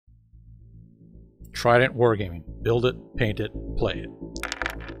Trident Wargaming. Build it, paint it, play it.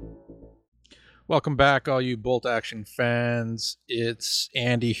 Welcome back, all you Bolt Action fans. It's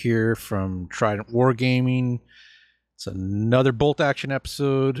Andy here from Trident Wargaming. It's another Bolt Action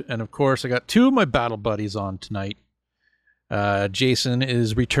episode, and of course, I got two of my battle buddies on tonight. Jason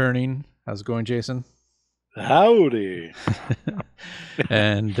is returning. How's it going, Jason? Howdy.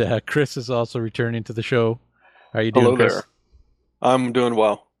 And Chris is also returning to the show. How are you doing, Hello Chris? there. I'm doing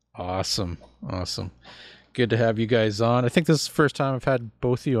well. Awesome. Good to have you guys on. I think this is the first time I've had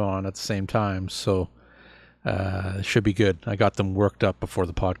both of you on at the same time, so it should be good. I got them worked up before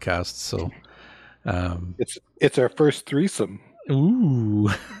the podcast, so It's our first threesome. ooh.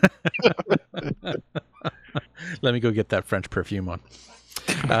 Let me go get that French perfume on.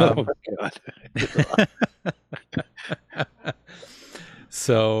 Oh my god.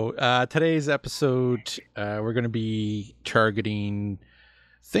 So today's episode, we're going to be targeting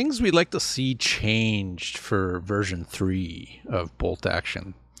things we'd like to see changed for version 3 of Bolt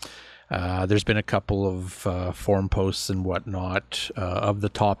Action. There's been a couple of forum posts and whatnot of the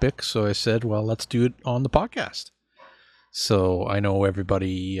topic, so I said, well, let's do it on the podcast. So I know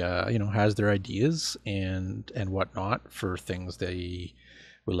everybody, has their ideas and whatnot for things they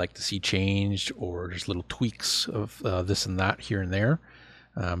would like to see changed, or just little tweaks of this and that here and there.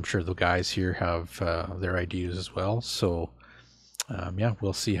 I'm sure the guys here have their ideas as well. So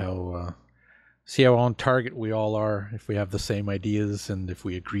we'll see how on target we all are, if we have the same ideas and if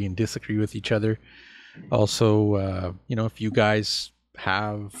we agree and disagree with each other. Also, if you guys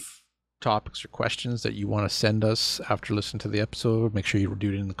have topics or questions that you want to send us after listening to the episode, make sure you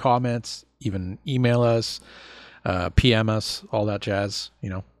do it in the comments, even email us, PM us, all that jazz,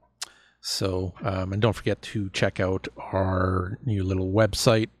 So, and don't forget to check out our new little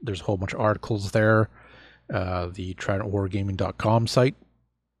website. There's a whole bunch of articles there. The TridentWargaming.com site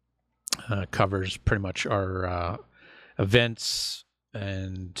covers pretty much our events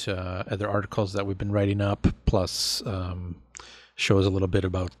and other articles that we've been writing up, plus shows a little bit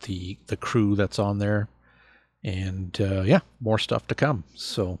about the crew that's on there. And more stuff to come.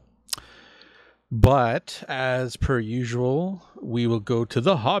 So, but as per usual, we will go to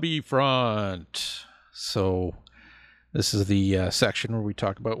the hobby front. So this is the section where we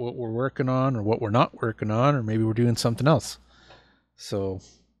talk about what we're working on or what we're not working on, or maybe we're doing something else. So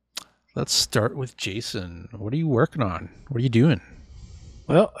let's start with Jason. What are you working on? What are you doing?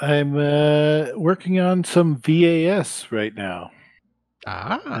 Well, I'm working on some VAS right now.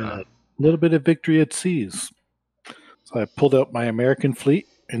 A little bit of Victory at Seas. So I pulled out my American fleet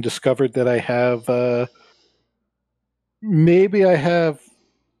and discovered that I have maybe I have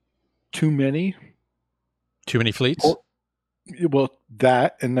too many. Too many fleets? Well,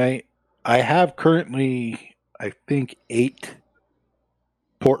 that, and I have currently, I think, 8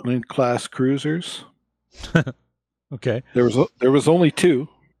 Portland class cruisers. Okay. There was only 2.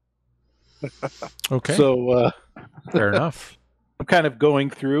 Okay. So fair enough. I'm kind of going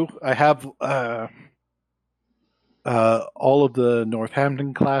through. I have all of the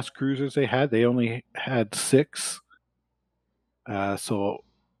Northampton class cruisers they had. They only had 6. So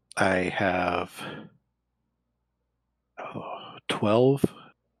I have 12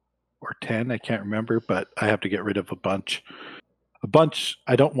 or 10. I can't remember, but I have to get rid of a bunch.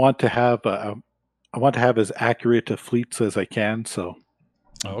 I don't want to have. I want to have as accurate a fleets as I can. So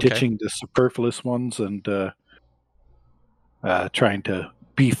ditching the superfluous ones and trying to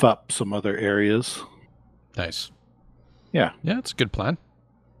beef up some other areas. Nice. Yeah, it's a good plan.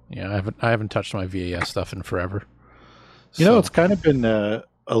 Yeah, I haven't touched my VAS stuff in forever. It's kind of been a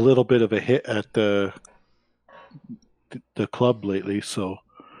little bit of a hit at the club lately. So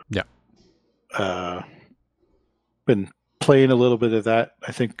yeah, been playing a little bit of that.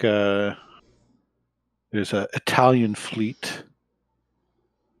 I think there's an Italian fleet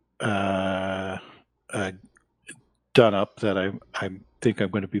done up that I think I'm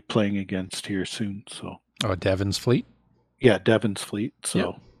going to be playing against here soon. So Devon's fleet. Yeah, Devon's fleet. So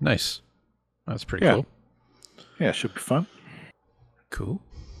yeah. Nice. That's pretty cool. Yeah, it should be fun. Cool.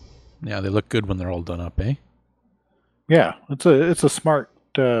 Yeah, they look good when they're all done up, eh? Yeah, it's a smart.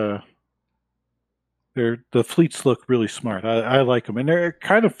 The fleets look really smart. I like them, and they're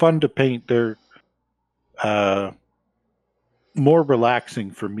kind of fun to paint. They're more relaxing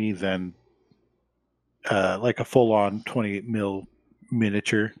for me than like a full-on 28 mil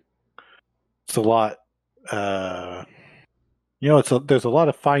miniature. It's a lot. There's a lot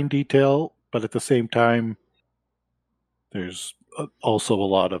of fine detail, but at the same time, there's also a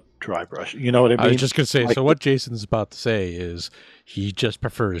lot of dry brush. You know what I mean? I was just going to say, so what Jason's about to say is he just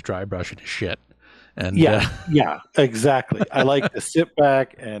prefers dry brushing his shit. And yeah, exactly. I like to sit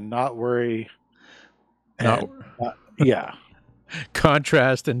back and not worry Not Yeah.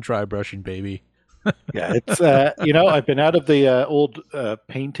 contrast and dry brushing, baby. Yeah, it's I've been out of the old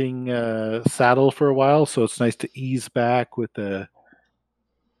painting saddle for a while, so it's nice to ease back with a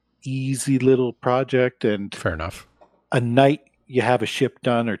easy little project, and Fair enough. a night you have a ship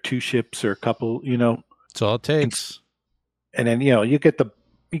done or two ships or a couple, That's all it takes. and then you get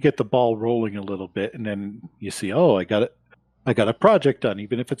the ball rolling a little bit, and then you see, oh, I got a project done,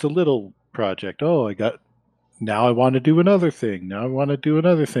 even if it's a little project. Oh, now I want to do another thing. Now I want to do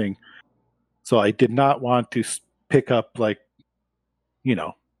another thing. So I did not want to pick up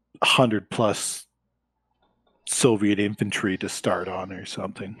 100 plus Soviet infantry to start on or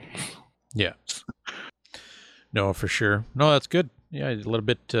something. Yeah. No, for sure. No, that's good. Yeah, a little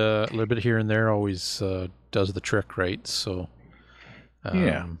bit here and there always does the trick, right? So,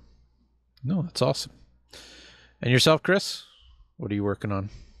 Yeah. No, that's awesome. And yourself, Chris? What are you working on?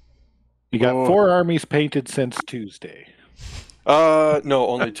 You got 4 armies painted since Tuesday. No,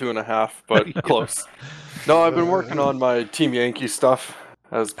 only 2.5, but close. No, I've been working on my Team Yankee stuff,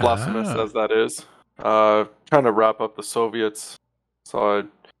 as blasphemous as that is. Trying to wrap up the Soviets. So I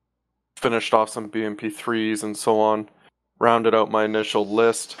finished off some BMP3s and so on, rounded out my initial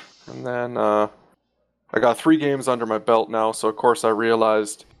list, and then I got 3 games under my belt now, so of course I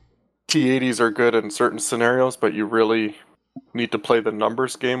realized T-80s are good in certain scenarios, but you really need to play the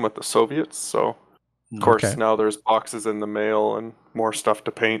numbers game with the Soviets, so of course now there's boxes in the mail and more stuff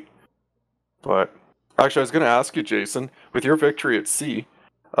to paint. But actually I was going to ask you, Jason, with your victory at sea,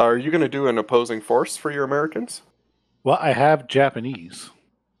 are you going to do an opposing force for your Americans? Well, I have Japanese.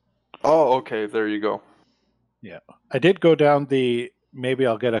 Oh, okay, there you go. Yeah. I did go down maybe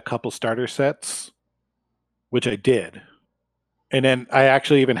I'll get a couple starter sets, which I did. And then I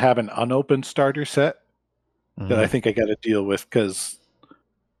actually even have an unopened starter set that I think I got to deal with, because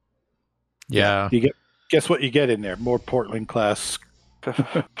yeah, you guess what you get in there? More Portland class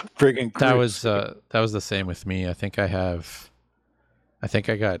friggin' that crews. was the same with me. I think I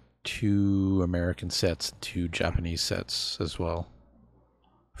got 2 American sets, 2 Japanese sets as well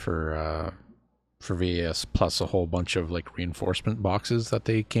for VAS, plus a whole bunch of reinforcement boxes that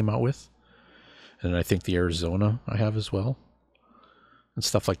they came out with. And I think the Arizona I have as well, and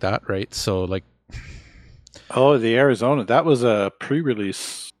stuff like that, right? So oh, the Arizona, that was a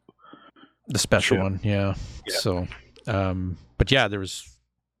pre-release, the special one, yeah. So but yeah, there was,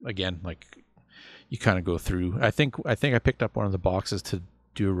 again, you kind of go through. I think I picked up one of the boxes to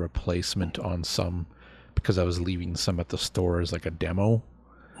do a replacement on some, because I was leaving some at the store as a demo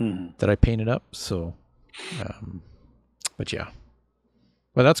that I painted up. So but yeah,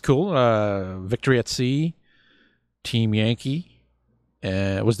 well, that's cool. Victory at Sea, Team Yankee.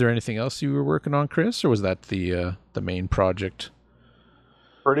 Was there anything else you were working on, Chris, or was that the main project?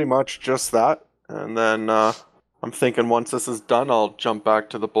 Pretty much just that. And then I'm thinking once this is done, I'll jump back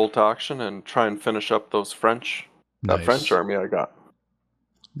to the bolt action and try and finish up that French army I got.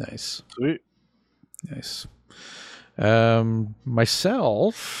 Nice. Sweet. Nice.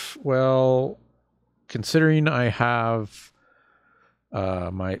 Myself, well, considering I have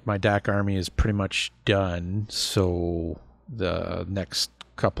my DAC army is pretty much done, so the next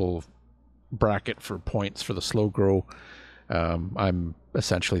couple bracket for points for the slow grow, I'm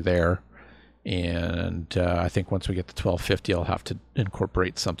essentially there. And I think once we get to 1250, I'll have to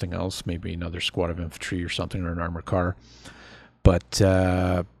incorporate something else, maybe another squad of infantry or something, or an armored car. But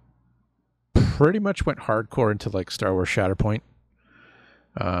pretty much went hardcore into Star Wars Shatterpoint.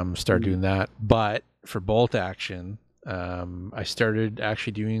 Started doing that. But for bolt action, I started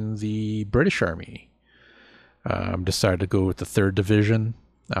actually doing the British Army. Decided to go with the 3rd Division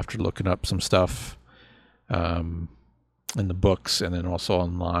after looking up some stuff in the books, and then also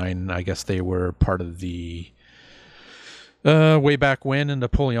online. I guess they were part of the way back when in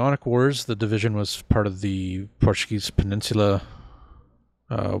Napoleonic Wars. The division was part of the Portuguese Peninsula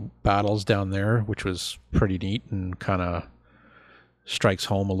battles down there, which was pretty neat and kind of strikes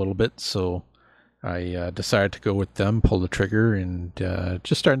home a little bit. So I decided to go with them, pull the trigger, and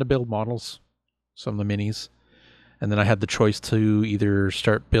just starting to build models, some of the minis. And then I had the choice to either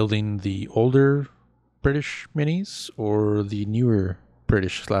start building the older British minis or the newer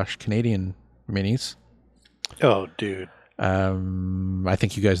British/Canadian minis. Oh, dude. I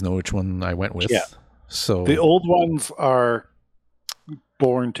think you guys know which one I went with. Yeah. So the old ones are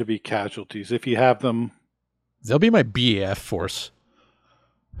born to be casualties. If you have them, they'll be my BAF force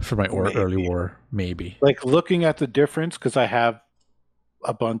for my early war, maybe. Looking at the difference, because I have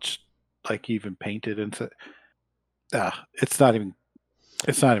a bunch even painted, and it's not even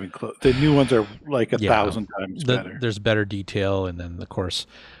close. The new ones are 1,000 times better. There's better detail, and then of course,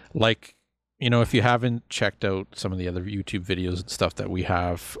 if you haven't checked out some of the other YouTube videos and stuff that we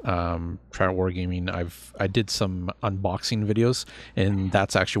have, Try Wargaming, I did some unboxing videos, and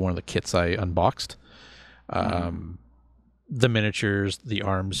that's actually one of the kits I unboxed. The miniatures, the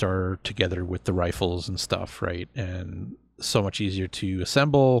arms are together with the rifles and stuff, right? And so much easier to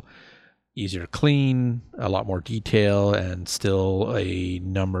assemble, easier to clean, a lot more detail, and still a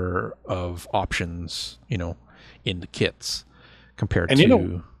number of options, in the kits compared And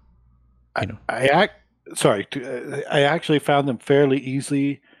to, I actually found them fairly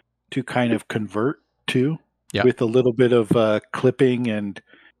easy to kind of convert to, with a little bit of clipping and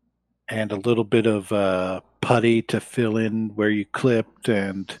a little bit of putty to fill in where you clipped,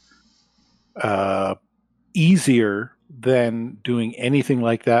 and easier than doing anything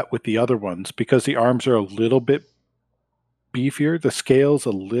like that with the other ones, because the arms are a little bit beefier, the scale's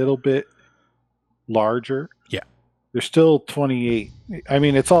a little bit larger. Yeah. They're still 28. I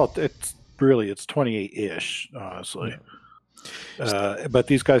mean, it's 28-ish, honestly. But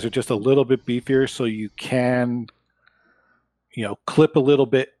these guys are just a little bit beefier, so you can, clip a little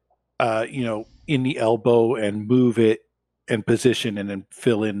bit, in the elbow and move it and position and then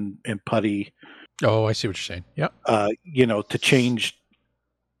fill in and putty. Oh, I see what you're saying. Yeah. To change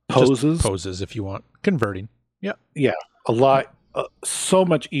poses. Just poses if you want. Converting. Yeah. Yeah. A lot. So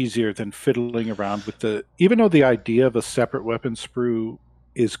much easier than fiddling around with even though the idea of a separate weapon sprue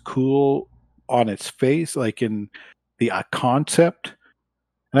is cool on its face, like in the concept.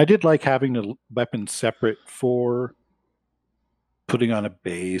 And I did like having the weapon separate for putting on a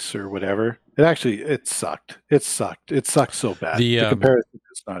base or whatever. It sucked. It sucked so bad. The comparison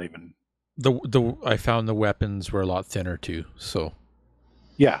is not even. I found the weapons were a lot thinner too. So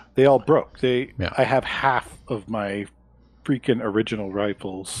yeah, they all broke. I have half of my freaking original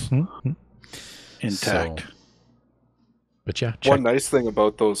rifles intact. So, but yeah, one nice thing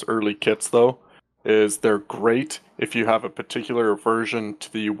about those early kits though is they're great if you have a particular aversion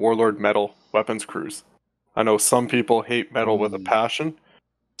to the Warlord metal weapons crews. I know some people hate metal with a passion,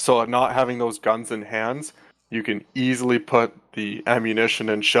 so not having those guns in hands, you can easily put the ammunition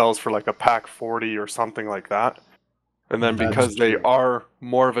and shells for like a Pak 40 or something like that. And then because they are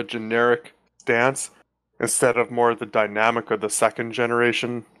more of a generic stance, instead of more of the dynamic of the second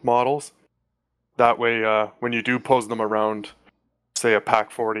generation models, that way when you do pose them around, say a Pak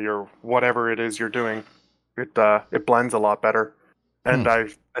 40 or whatever it is you're doing, it blends a lot better. And I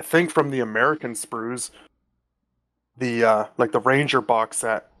think from the American sprues, the like the Ranger box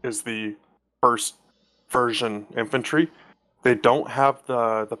set is the first version infantry. They don't have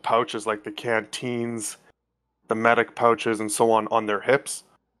the pouches like the canteens, the medic pouches, and so on their hips.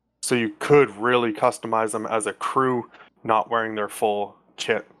 So you could really customize them as a crew, not wearing their full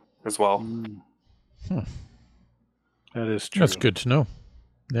kit as well. That is true. That's good to know.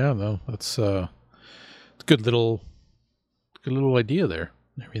 Yeah, no, that's a good little idea there.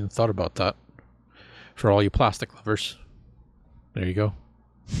 Never even thought about that. For all you plastic lovers, there you go.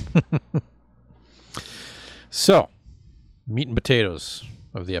 So, meat and potatoes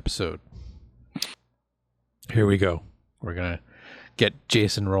of the episode. Here we go. We're gonna get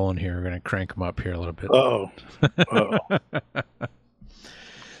Jason rolling here. We're gonna crank him up here a little bit.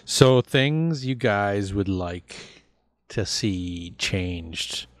 So, things you guys would like to see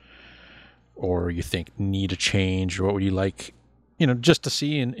changed, or you think need a change, or what would you like, just to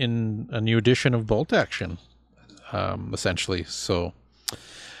see in a new edition of Bolt Action, essentially. So,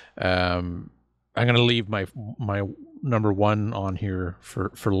 I'm going to leave my number one on here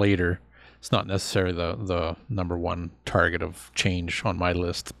for later. It's not necessarily the number one target of change on my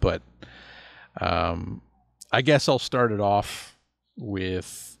list, but I guess I'll start it off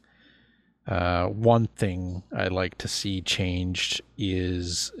with one thing I like to see changed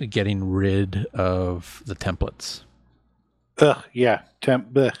is getting rid of the templates. Yeah.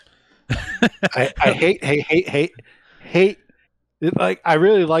 I hate it. Like, I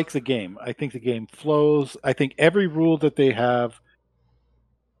really like the game. I think the game flows. I think every rule that they have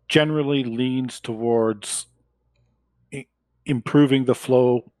generally leans towards improving the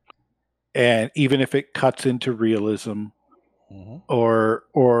flow, and even if it cuts into realism, or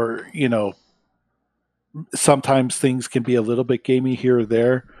sometimes things can be a little bit gamey here or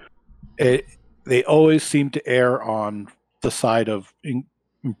there. They always seem to err on the side of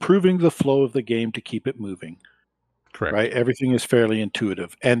improving the flow of the game to keep it moving. Correct. Right? Everything is fairly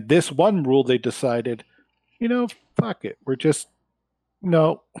intuitive. And this one rule, they decided, fuck it. We're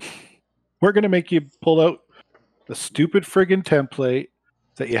going to make you pull out the stupid friggin' template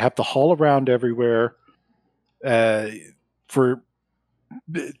that you have to haul around everywhere to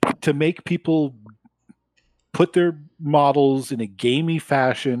make people put their models in a gamey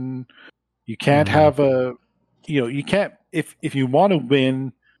fashion, You can't Mhm. have you can't if you want to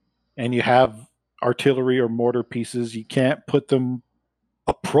win and you have artillery or mortar pieces, you can't put them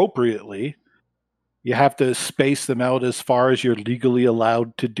appropriately. You have to space them out as far as you're legally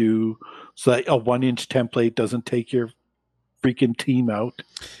allowed to do, so that a 1-inch template doesn't take your freaking team out.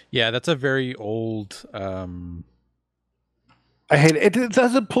 Yeah, that's a very old. I hate it. It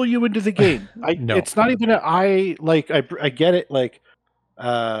doesn't pull you into the game. No. It's not even I get it.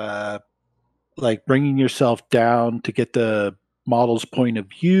 Like bringing yourself down to get the model's point of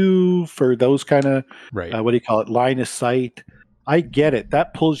view for those kind of Right. what do you call it, line of sight. I get it.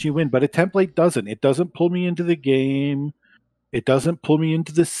 That pulls you in, but a template doesn't. It doesn't pull me into the game. It doesn't pull me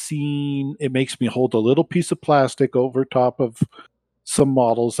into the scene. It makes me hold a little piece of plastic over top of some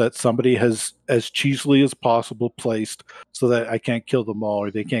models that somebody has as cheesily as possible placed so that I can't kill them all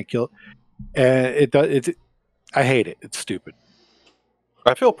or they can't kill. And it does. I hate it. It's stupid.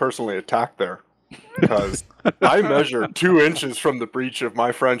 I feel personally attacked there because I measured 2 inches from the breech of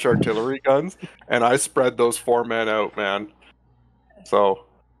my French artillery guns, and I spread those 4 men out, man. So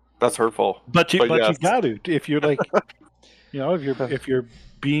that's hurtful. But you yes. got to if you're like, if you're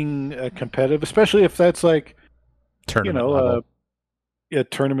being competitive, especially if that's like Tournament level. A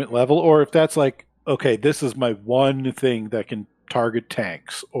tournament level, or if that's like, okay, this is my one thing that can target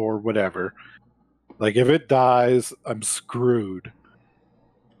tanks or whatever. Like if it dies, I'm screwed.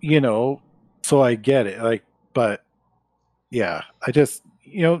 So I get it. Like, but yeah, I just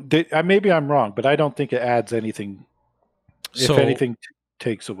maybe I'm wrong, but I don't think it adds anything. So if anything,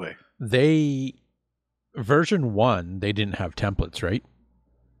 takes away. Version 1, they didn't have templates, right?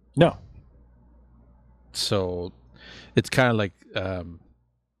 No. So it's kind of like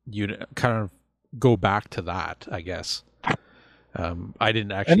you kind of go back to that, I guess. I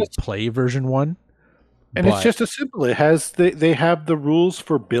didn't actually play version 1. And it's just as simple. It has they have the rules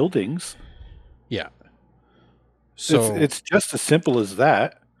for buildings. Yeah. So it's just as simple as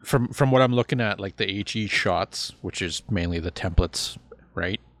that. From what I'm looking at, like the HE shots, which is mainly the templates,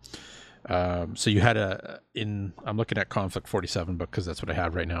 right? So you had I'm looking at Conflict 47 because that's what I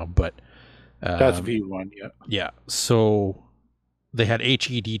have right now, but that's V1, yeah. Yeah. So they had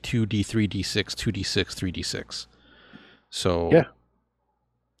HE D2, D3, D6, 2D6, 3D6. So yeah.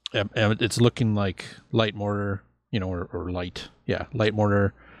 And it's looking like light mortar, or light. Yeah, light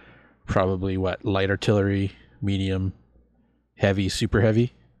mortar, probably light artillery, medium, heavy, super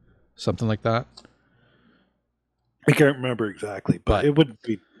heavy, something like that. I can't remember exactly, but it wouldn't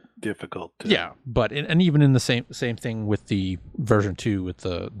be difficult to. Yeah, but and even in the same thing with the version 2 with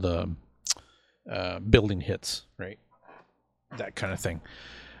the building hits, right? That kind of thing.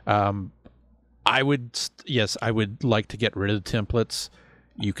 I would like to get rid of the templates.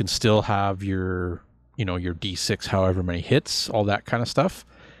 You can still have your D6, however many hits, all that kind of stuff.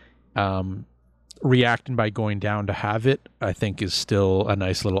 Reacting by going down to have it, I think, is still a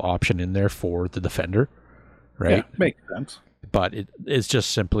nice little option in there for the defender, right? Yeah, makes sense. But it's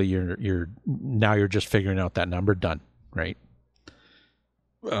just simply you're just figuring out that number, done, right?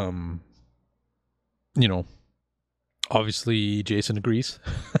 Obviously Jason agrees.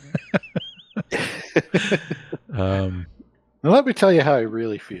 Now let me tell you how I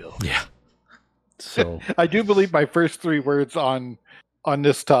really feel. Yeah. So I do believe my first 3 words on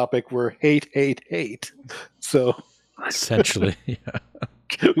this topic were hate, hate, hate. So essentially, yeah.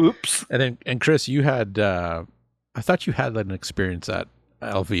 Oops. And Chris, you had I thought you had an experience at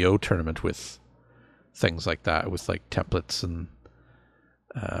LVO tournament with things like that, with like templates and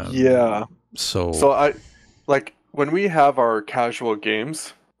yeah. So I like when we have our casual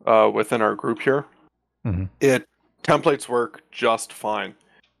games within our group here, templates work just fine.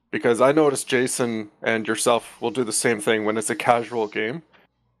 Because I noticed Jason and yourself will do the same thing when it's a casual game.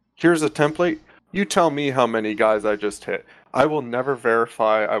 Here's a template. You tell me how many guys I just hit. I will never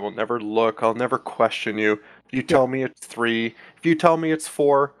verify. I will never look. I'll never question you. If you tell me it's 3, if you tell me it's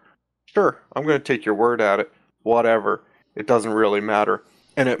 4, sure, I'm going to take your word at it. Whatever. It doesn't really matter.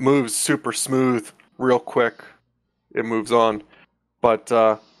 And it moves super smooth, real quick. It moves on. But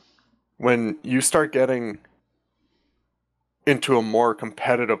when you start getting into a more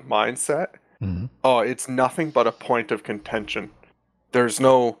competitive mindset, it's nothing but a point of contention. There's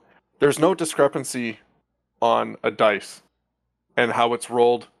no discrepancy on a dice and how it's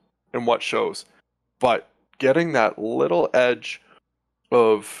rolled and what shows. But getting that little edge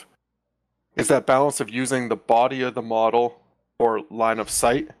is that balance of using the body of the model or line of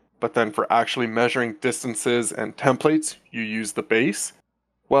sight, but then for actually measuring distances and templates, you use the base.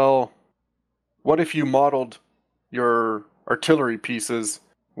 Well, what if you modeled your artillery pieces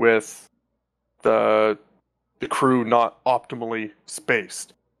with the crew not optimally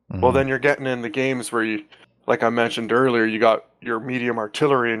spaced? Well, then you're getting in the games where you, like I mentioned earlier, you got your medium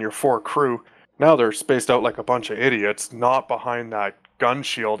artillery and your 4 crew. Now they're spaced out like a bunch of idiots, not behind that gun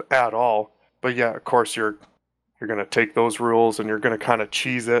shield at all. But yeah, of course you're gonna take those rules and you're gonna kind of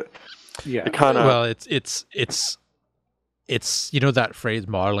cheese it. Yeah. It kind of Well, it's you know that phrase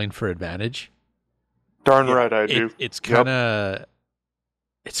modeling for advantage. darn yeah, right I do. It's kind of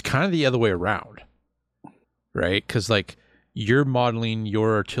the other way around, right? Because like you're modeling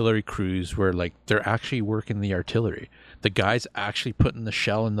your artillery crews where like they're actually working the artillery. The guy's actually putting the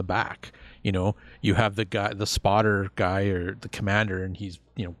shell in the back. You know, you have the spotter guy or the commander, and he's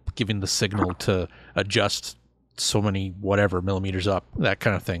giving the signal to adjust so many whatever millimeters up, that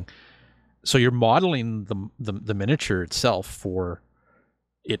kind of thing. So you're modeling the miniature itself for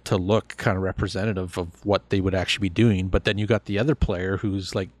it to look kind of representative of what they would actually be doing, but then you got the other player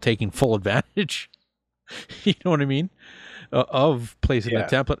who's like taking full advantage. You know what I mean? Of placing the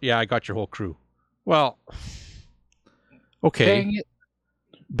template. Yeah, I got your whole crew. Well, okay. Dang it.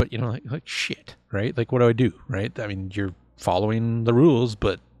 But like shit, right? Like what do I do, right? I mean, you're following the rules,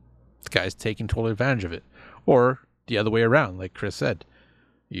 but the guy's taking total advantage of it. Or the other way around, like Chris said,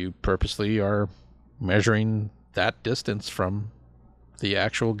 you purposely are measuring that distance from the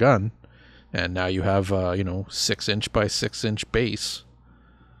actual gun, and now you have 6-inch by 6-inch base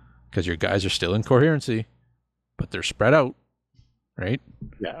because your guys are still in coherency, but they're spread out, right?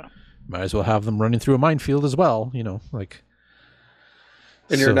 Yeah. Might as well have them running through a minefield as well, like.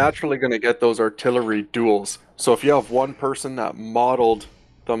 And you're naturally going to get those artillery duels. So if you have one person that modeled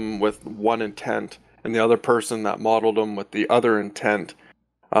them with one intent and the other person that modeled them with the other intent,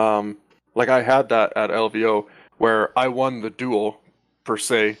 like I had that at LVO where I won the duel per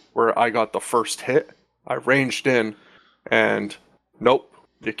se, where I got the first hit. I ranged in and nope,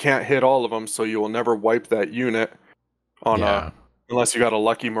 you can't hit all of them, so you will never wipe that unit on unless you got a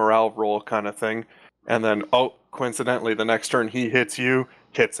lucky morale roll kind of thing. And then, coincidentally, the next turn he hits you,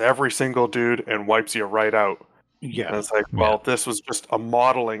 hits every single dude, and wipes you right out. Yeah. And it's like, well, this was just a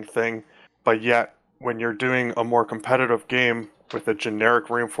modeling thing, but yet, when you're doing a more competitive game with a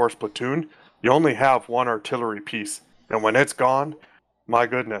generic reinforced platoon, you only have one artillery piece. And when it's gone, my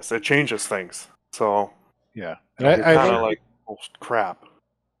goodness, it changes things. So, yeah. And I kind of like, oh, crap.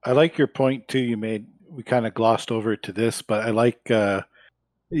 I like your point, too, you made. We kind of glossed over to this, but I like... the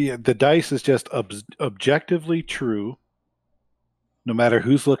dice is just objectively true, no matter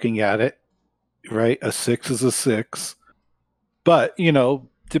who's looking at it, right? A 6 is a 6. But,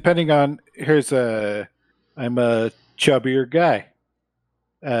 depending on... I'm a chubbier guy.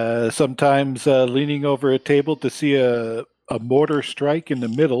 Sometimes leaning over a table to see a mortar strike in the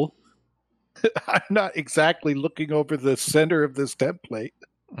middle, I'm not exactly looking over the center of this template.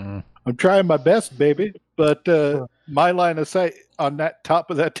 I'm trying my best, baby, but my line of sight on that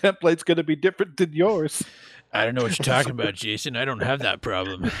top of that template's going to be different than yours. I don't know what you're talking about, Jason. I don't have that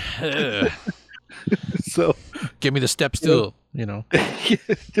problem. So give me the step stool,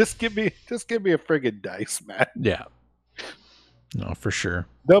 just give me a friggin' dice, man. Yeah. No, for sure.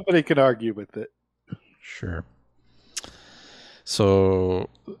 Nobody can argue with it. Sure. So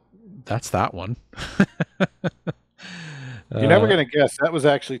that's that one. You're never going to guess. That was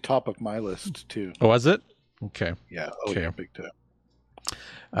actually top of my list, too. Oh, was it? Okay. Yeah. Okay. Yeah, big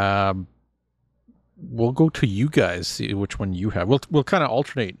time. We'll go to you guys, see which one you have. We'll kind of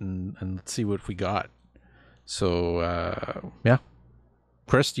alternate and let's see what we got. So, yeah.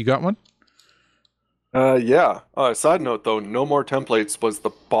 Chris, you got one? Yeah. Side note, though, No More Templates was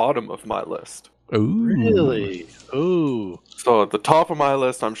the bottom of my list. Ooh. Really? Ooh. So the top of my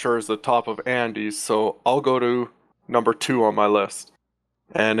list, I'm sure, is the top of Andy's. So I'll go to number 2 on my list,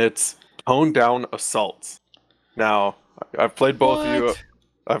 and it's Toned Down Assaults. Now, I've played both of you.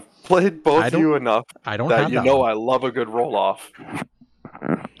 I've played both of you enough I don't that have you that know one. I love a good roll-off.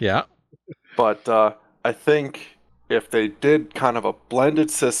 Yeah. But I think if they did kind of a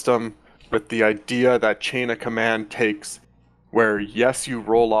blended system with the idea that Chain of Command takes, where yes, you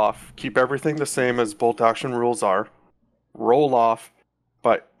roll off, keep everything the same as bolt action rules are, roll off,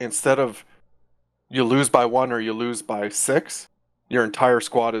 but instead of you lose by 1 or you lose by 6, your entire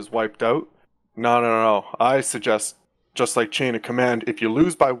squad is wiped out. No. I suggest, just like Chain of Command, if you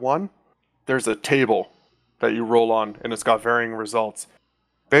lose by 1, there's a table that you roll on, and it's got varying results.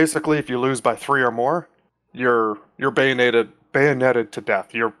 Basically, if you lose by 3 or more, you're bayoneted to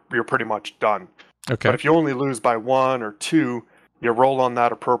death. You're pretty much done. Okay. But if you only lose by 1 or 2, you roll on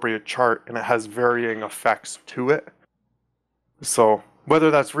that appropriate chart, and it has varying effects to it. So whether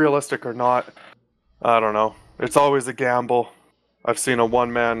that's realistic or not, I don't know. It's always a gamble. I've seen a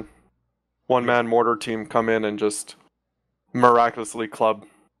one-man mortar team come in and just miraculously club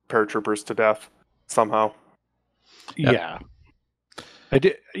paratroopers to death somehow. Yeah. I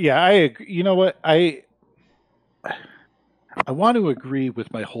did. Yeah, I agree. You know what? I want to agree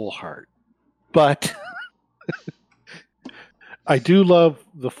with my whole heart, but I do love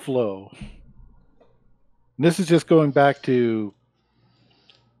the flow. And this is just going back to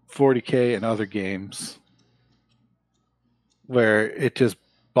 40K and other games where it just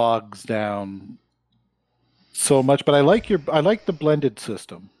bogs down so much. But I like the blended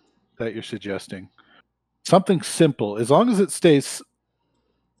system that you're suggesting. Something simple, as long as it stays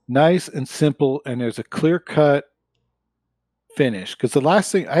nice and simple, and there's a clear cut finish. Because the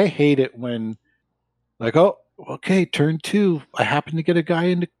last thing I hate it when, like, oh, okay, turn 2, I happen to get a guy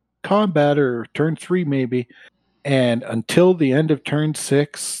into combat, or turn 3 maybe, and until the end of turn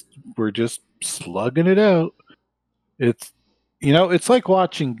 6, we're just slugging it out. It's it's like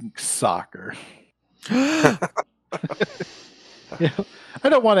watching soccer. I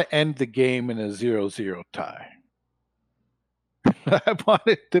don't want to end the game in a 0-0 tie. I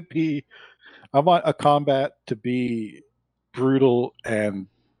want a combat to be brutal and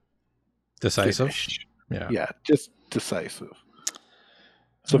decisive. finished. Yeah, just decisive.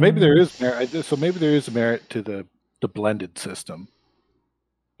 So maybe there is merit. So maybe there is a merit to the blended system,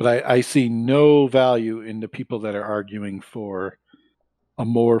 but I see no value in the people that are arguing for a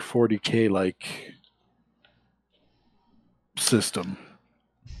more 40K like system.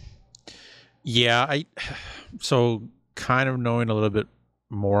 Yeah, so kind of knowing a little bit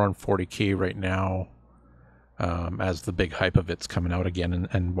more on 40K right now, as the big hype of it's coming out again,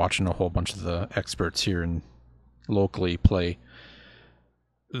 and watching a whole bunch of the experts here and locally play.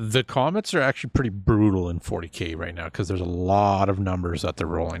 The comments are actually pretty brutal in 40K right now because there's a lot of numbers that they're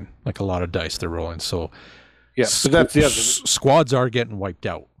rolling, like a lot of dice they're rolling. So yeah, so that's the other squads are getting wiped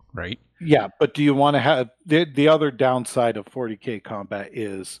out, right? Yeah, but do you want to have the other downside of 40K combat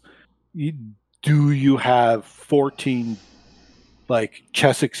is, do you have 14 like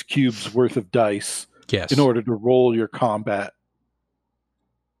Chessex cubes worth of dice Yes. in order to roll your combat?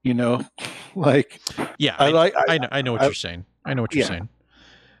 Like, yeah, I know what you're saying. I know what you're saying.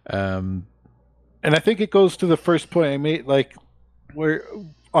 And I think it goes to the first point I made, like where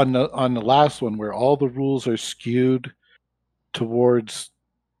on the last one, where all the rules are skewed towards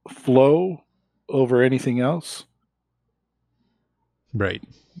flow over anything else. Right.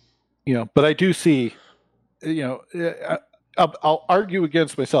 But I do see, I'll argue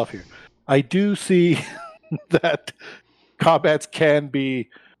against myself here. I do see that combats can be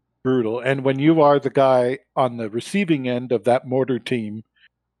brutal, and when you are the guy on the receiving end of that mortar team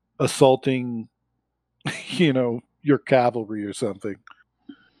assaulting, your cavalry or something,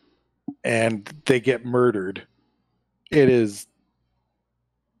 and they get murdered, it is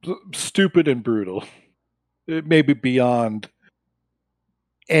stupid and brutal. It may be beyond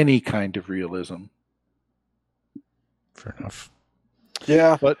any kind of realism. Fair enough.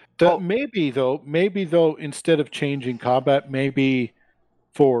 Yeah, but maybe though, instead of changing combat, maybe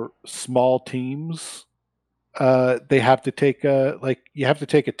for small teams, they have to take you have to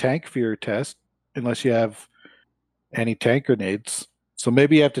take a tank fear test unless you have any tank grenades. So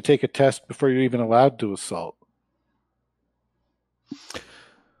maybe you have to take a test before you're even allowed to assault.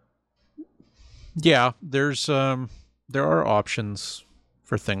 Yeah, there are options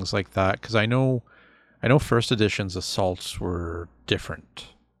for things like that, because I know first edition's assaults were different.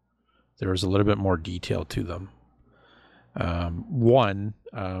 There was a little bit more detail to them.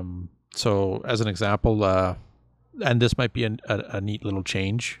 So as an example, and this might be a neat little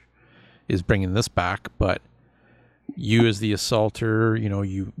change, is bringing this back, but you as the assaulter,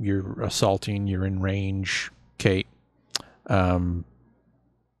 you're assaulting, you're in range, okay. The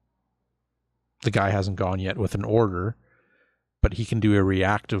guy hasn't gone yet with an order, but he can do a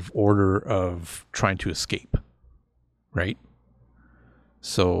reactive order of trying to escape, right?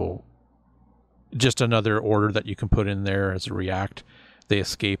 So just another order that you can put in there as a react. They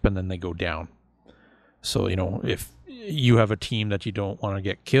escape and then they go down. So, if you have a team that you don't want to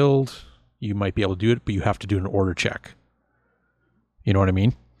get killed, you might be able to do it, but you have to do an order check. You know what I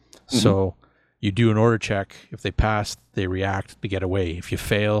mean? Mm-hmm. So you do an order check. If they pass, they react, they get away. If you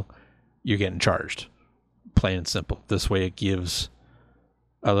fail, you're getting charged. Plain and simple. This way it gives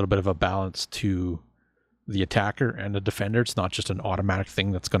a little bit of a balance to the attacker and the defender. It's not just an automatic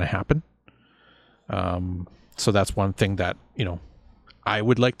thing that's going to happen. So that's one thing that, I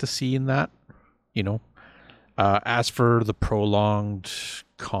would like to see in that, as for the prolonged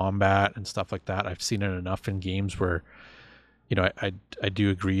combat and stuff like that, I've seen it enough in games where, I do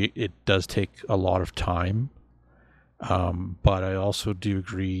agree it does take a lot of time. But I also do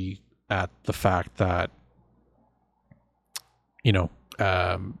agree at the fact that,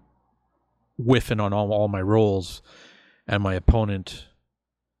 whiffing on all my rolls, and my opponent,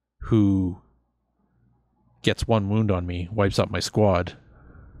 who gets 1 wound on me, wipes out my squad.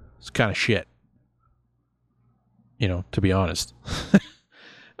 It's kind of shit, to be honest.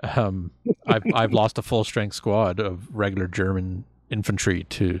 I've lost a full strength squad of regular German infantry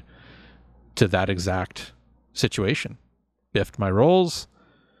to that exact situation. Biffed my rolls.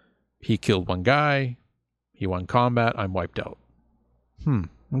 He killed 1 guy. He won combat. I'm wiped out.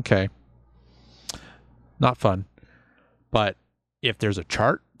 Okay. Not fun. But if there's a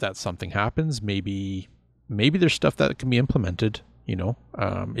chart that something happens, maybe there's stuff that can be implemented.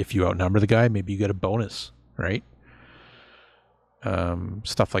 If you outnumber the guy, maybe you get a bonus, right?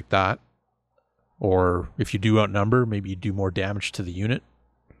 Stuff like that. Or if you do outnumber, maybe you do more damage to the unit,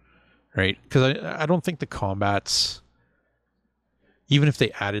 right? Because I don't think the combats, even if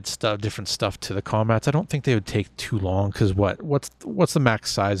they added different stuff to the combats, I don't think they would take too long. Because what's the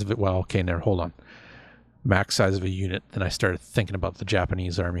max size of it? Well, okay, now hold on. Max size of a unit. Then I started thinking about the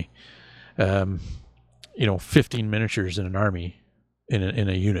Japanese army. 15 miniatures in an army, in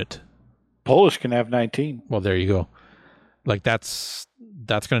a unit. Polish can have 19. Well, there you go. Like that's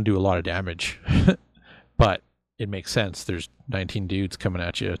going to do a lot of damage, but it makes sense. There's 19 dudes coming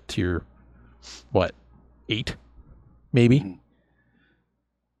at you, tier 8, maybe. Mm-hmm.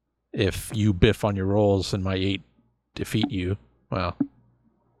 If you biff on your rolls and my 8 defeat you, well,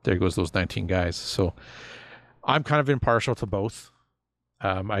 there goes those 19 guys. So I'm kind of impartial to both.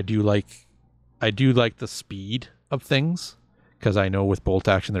 I do like the speed of things, because I know with bolt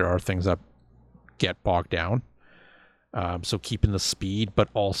action there are things that get bogged down. So keeping the speed, but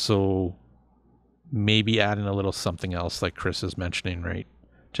also maybe adding a little something else, like Chris is mentioning, right?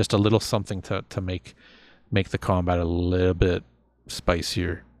 Just a little something to make the combat a little bit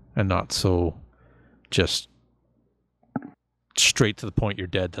spicier and not so just straight to the point. You're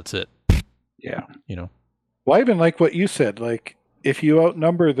dead. That's it. Yeah. Well, I even like what you said. Like, if you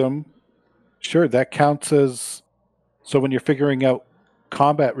outnumber them, sure, that counts as. So when you're figuring out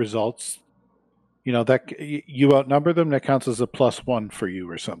combat results, that you outnumber them, that counts as a +1 for you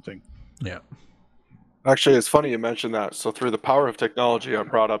or something. Yeah. Actually, it's funny you mentioned that. So through the power of technology, I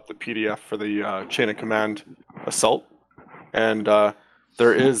brought up the PDF for the Chain of Command Assault. And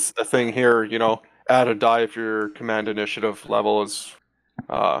there is a thing here, add a die if your command initiative level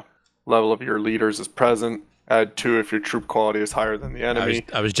of your leaders is present. Add 2 if your troop quality is higher than the enemy.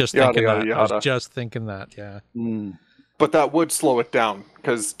 I was just thinking that. I was just thinking that, yeah. But that would slow it down,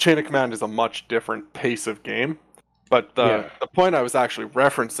 because Chain of Command is a much different pace of game. But the point I was actually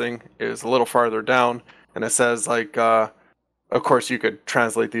referencing is a little farther down, and it says, of course you could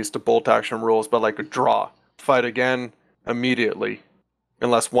translate these to bolt action rules, but like a draw. Fight again immediately,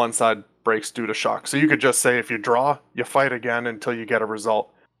 unless one side breaks due to shock. So you could just say if you draw, you fight again until you get a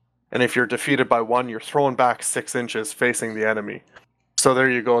result. And if you're defeated by 1, you're thrown back 6 inches facing the enemy. So there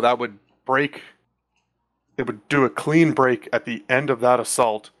you go. That would break. It would do a clean break at the end of that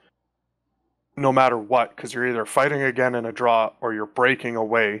assault, no matter what, because you're either fighting again in a draw or you're breaking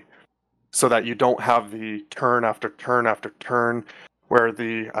away, so that you don't have the turn after turn after turn, where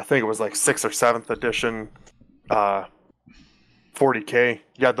I think it was like 6th or 7th edition 40K,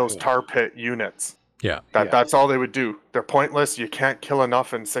 you had those tar pit units. Yeah. That's all they would do. They're pointless. You can't kill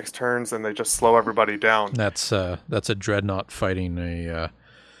enough in 6 turns, and they just slow everybody down. That's a dreadnought fighting a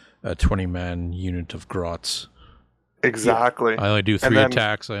 20-man unit of grots. Exactly. I only do 3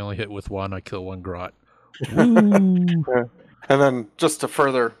 attacks. I only hit with 1. I kill 1 grot. And then just to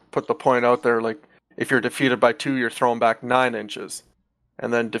further put the point out there, like if you're defeated by 2, you're thrown back 9 inches,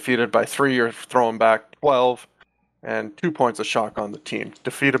 and then defeated by 3, you're thrown back 12, and 2 points of shock on the team.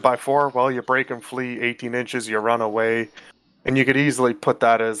 Defeated by 4, well, you break and flee 18 inches, you run away, and you could easily put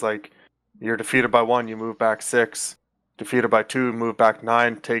that as like you're defeated by 1, you move back 6. Defeated by 2, move back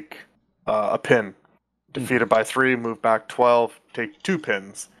 9, take a pin. Defeated by 3, move back 12, take 2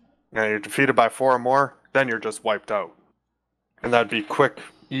 pins. Now you're defeated by 4 or more, then you're just wiped out. And that'd be quick,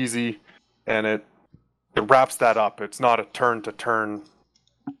 easy, and it wraps that up. It's not a turn-to-turn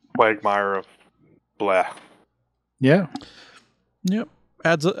quagmire of blah. Yeah. Yep.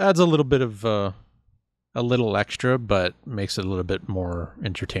 Adds a little bit of a little extra, but makes it a little bit more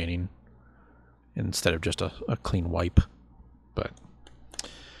entertaining instead of just a clean wipe. But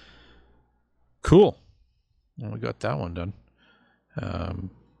cool. Well, we got that one done.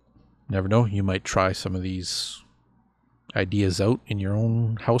 Never know, you might try some of these ideas out in your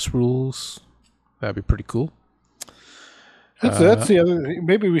own house rules. That'd be pretty cool. That's the other thing.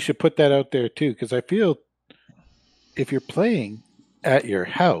 Maybe we should put that out there too, because I feel if you're playing at your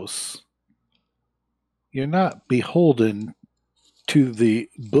house, you're not beholden to the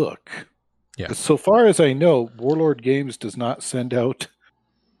book. Yeah. So far as I know, Warlord Games does not send out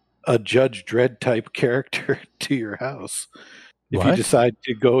a Judge Dredd type character to your house if you What? decide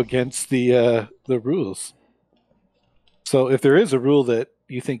to go against the rules. So if there is a rule that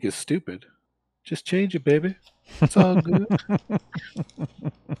you think is stupid, just change it, baby. It's all good.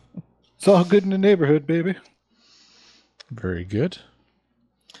 It's all good in the neighborhood, baby. Very good.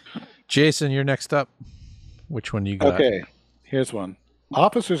 Jason, you're next up. Which one do you got? Okay, here's one.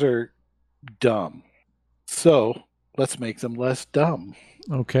 Officers are dumb, so let's make them less dumb.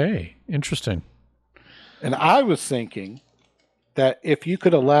 Okay, interesting. And I was thinking that if you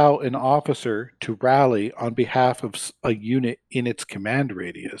could allow an officer to rally on behalf of a unit in its command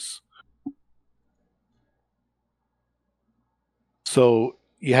radius. So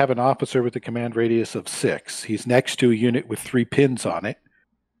you have an officer with a command radius of 6. He's next to a unit with 3 pins on it.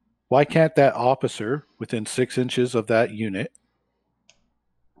 Why can't that officer within 6 inches of that unit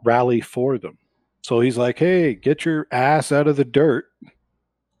rally for them? So he's like, hey, get your ass out of the dirt.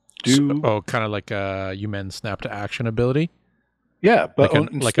 Kind of like a UMen snap to action ability? Yeah, but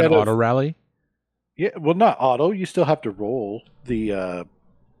like an auto rally? Yeah, well, not auto. You still have to roll the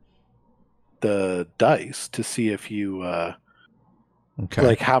dice to see if you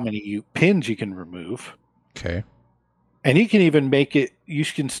like how many pins you can remove. Okay. And you can even make it. You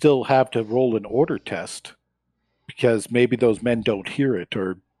can still have to roll an order test because maybe those men don't hear it,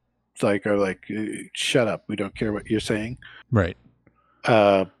 or are like, shut up, we don't care what you're saying. Right.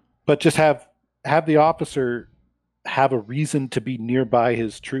 But just have the officer have a reason to be nearby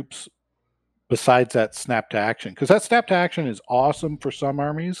his troops besides that snap to action, because that snap to action is awesome for some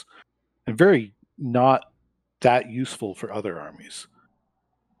armies and very not that useful for other armies.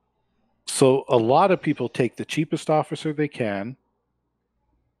 So a lot of people take the cheapest officer they can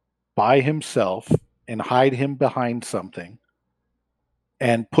by himself and hide him behind something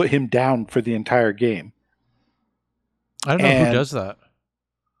and put him down for the entire game. I don't know who does that.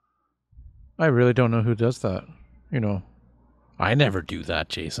 I really don't know who does that. I never do that,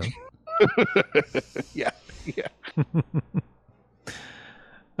 Jason. Yeah.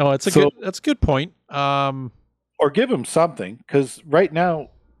 No, that's a good point. Or give him something, because right now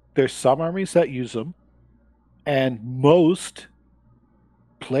there's some armies that use them, and most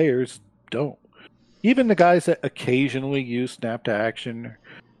players don't. Even the guys that occasionally use snap to action,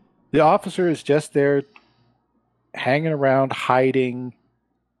 the officer is just there hanging around, hiding,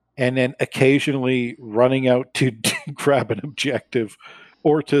 and then occasionally running out to grab an objective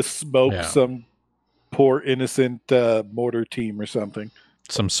or to smoke some poor innocent mortar team or something.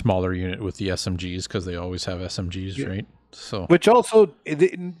 Some smaller unit with the SMGs, because they always have SMGs, right? So, which also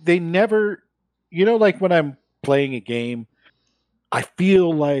they never, like when I'm playing a game, I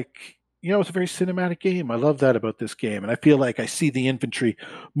feel like it's a very cinematic game. I love that about this game, and I feel like I see the infantry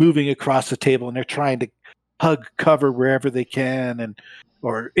moving across the table, and they're trying to hug cover wherever they can,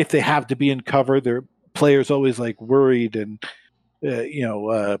 or if they have to be in cover, their players always like worried, and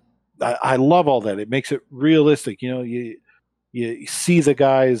I love all that. It makes it realistic. You see the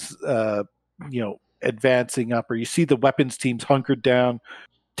guys, advancing up, or you see the weapons teams hunkered down,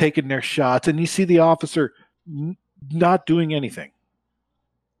 taking their shots, and you see the officer not doing anything.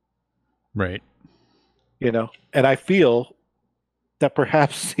 Right. And I feel that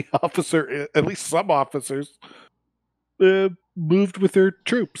perhaps the officer, at least some officers, moved with their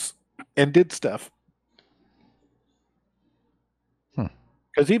troops and did stuff.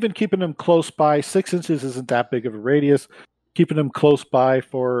 Because even keeping them close by, 6 inches isn't that big of a radius. Keeping them close by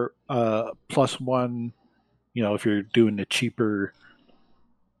for +1, if you're doing the cheaper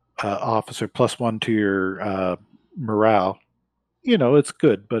officer, +1 to your morale, it's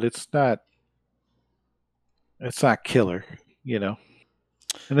good, but it's not killer,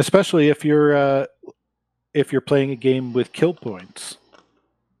 and especially if you're playing a game with kill points.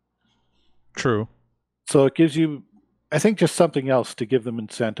 True. So it gives you, I think, just something else to give them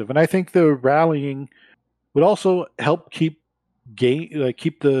incentive, and I think the rallying would also help keep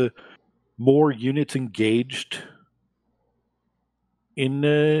the more units engaged in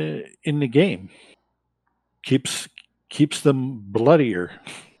the game. Keeps them bloodier.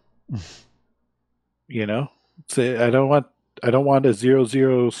 I don't want a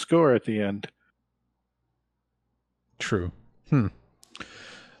 0-0 score at the end. True.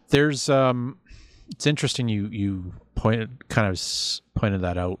 There's it's interesting you pointed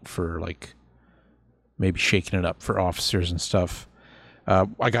that out for like maybe shaking it up for officers and stuff.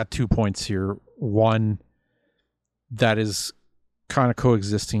 I got 2 points here. One, that is kind of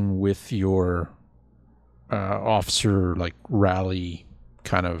coexisting with your officer like rally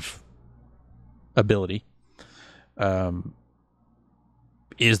kind of ability.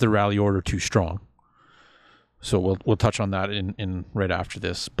 is the rally order too strong? So we'll touch on that in right after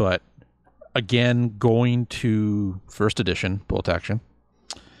this. But again, going to first edition Bolt Action,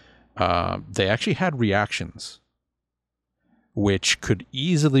 they actually had reactions, which could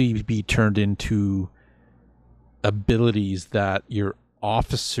easily be turned into abilities that your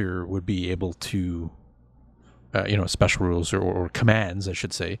officer would be able to, special rules or commands, I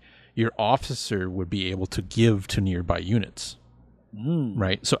should say, your officer would be able to give to nearby units.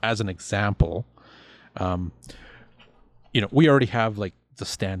 Right? So as an example, we already have like the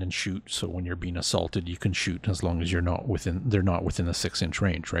stand and shoot. So when you're being assaulted, you can shoot as long as they're not within the 6-inch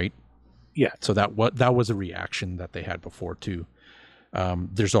range, right? Yeah. So that was a reaction that they had before too.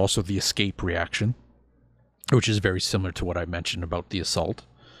 There's also the escape reaction, which is very similar to what I mentioned about the assault.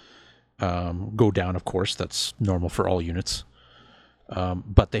 Go down, of course, that's normal for all units.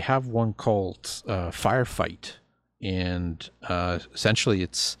 But they have one called Firefight. And essentially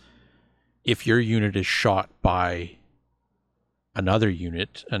it's if your unit is shot by another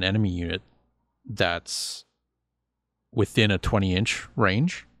unit, an enemy unit, that's within a 20-inch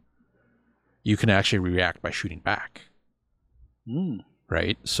range, you can actually react by shooting back.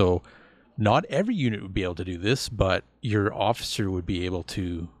 Right? So not every unit would be able to do this, but your officer would be able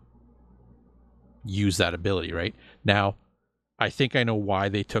to use that ability, right? Now, I think I know why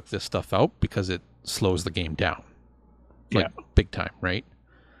they took this stuff out, because it slows the game down. Big time, right?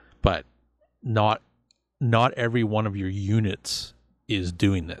 But not every one of your units is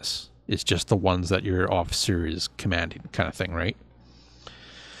doing this. It's just the ones that your officer is commanding, kind of thing, right?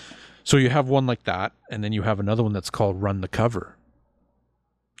 So you have one like that, and then you have another one that's called Run the Cover.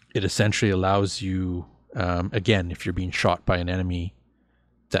 It essentially allows you, again, if you're being shot by an enemy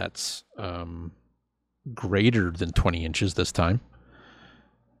that's greater than 20 inches this time,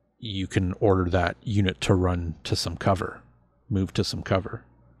 you can order that unit to run to some cover, move to some cover.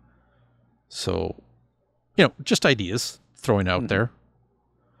 So, just ideas throwing out there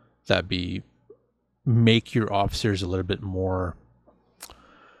that make your officers a little bit more,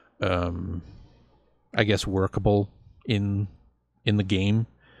 I guess, workable in the game.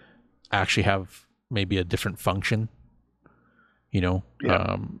 Actually have maybe a different function,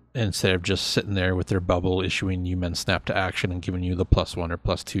 instead of just sitting there with their bubble issuing you men snap to action and giving you the +1 or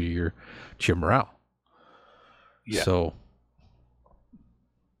 +2 to your morale. Yeah. So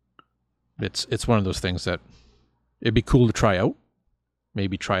it's one of those things that it'd be cool to try out.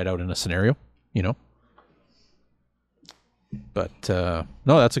 Maybe try it out in a scenario, But no,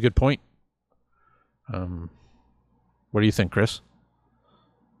 that's a good point. What do you think, Chris?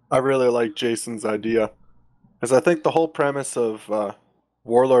 I really like Jason's idea, because I think the whole premise of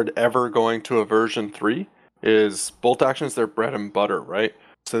Warlord ever going to a version 3 is Bolt Action is their bread and butter, right?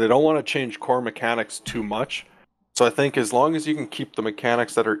 So they don't want to change core mechanics too much. So I think as long as you can keep the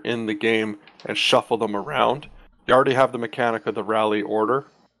mechanics that are in the game and shuffle them around, you already have the mechanic of the rally order.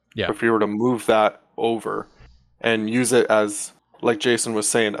 Yeah. If you were to move that over and use it as, like Jason was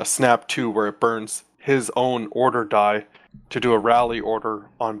saying, a snap 2 where it burns his own order die to do a rally order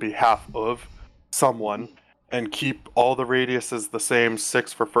on behalf of someone, and keep all the radiuses the same,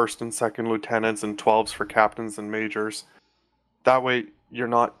 6 for first and second lieutenants and 12s for captains and majors. That way you're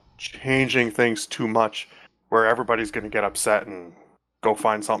not changing things too much where everybody's going to get upset and go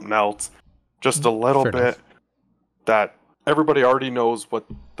find something else. Just a little Fair bit enough. That everybody already knows what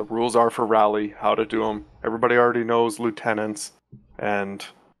the rules are for rally, how to do them. Everybody already knows lieutenants, and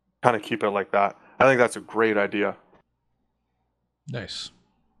kind of keep it like that. I think that's a great idea. Nice.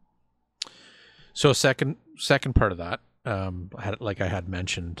 So second part of that, like I had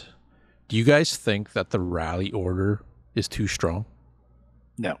mentioned, do you guys think that the rally order is too strong?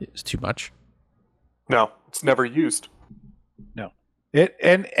 No. It's too much? No, it's never used. No.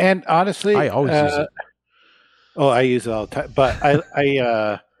 And honestly, I always use it. Oh, I use it all the time. But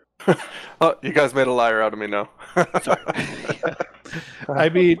I Oh, you guys made a liar out of me now. I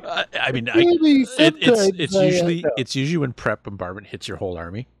mean, maybe it's usually when prep bombardment hits your whole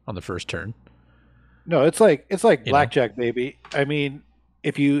army on the first turn. No, it's like blackjack, baby. I mean,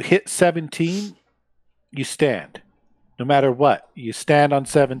 if you hit 17, you stand. No matter what, you stand on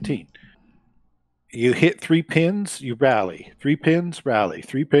 17. You hit 3 pins, you rally. 3 pins, rally.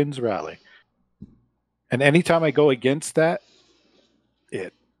 3 pins, rally. And anytime I go against that,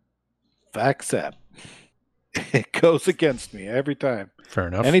 it backs up. It goes against me every time. Fair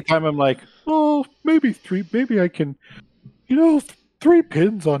enough. Anytime I'm like, oh, maybe I can, 3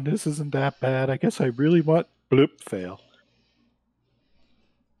 pins on this isn't that bad. I guess I really want blip fail.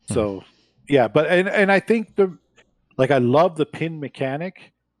 So, yeah, but and I think I love the pin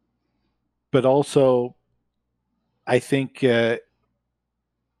mechanic, but also I think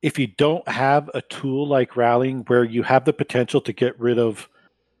if you don't have a tool like rallying where you have the potential to get rid of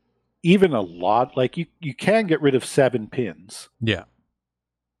even a lot, like you can get rid of 7 pins. Yeah.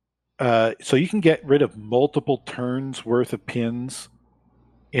 So you can get rid of multiple turns worth of pins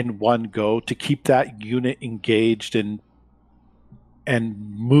in one go to keep that unit engaged and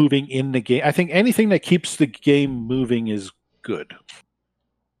moving in the game. I think anything that keeps the game moving is good.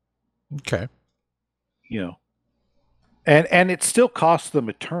 Okay. And it still costs them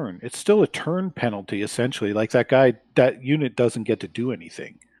a turn. It's still a turn penalty, essentially. Like that unit doesn't get to do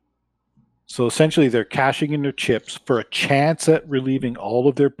anything. So essentially they're cashing in their chips for a chance at relieving all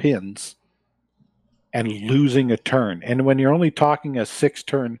of their pins and losing a turn. And when you're only talking a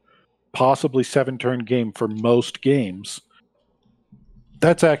 6-turn, possibly 7-turn game for most games,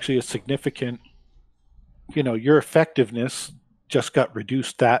 that's actually a significant, your effectiveness just got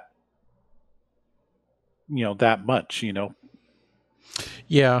reduced that much.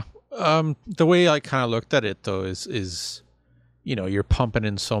 Yeah. The way I kind of looked at it though is you're pumping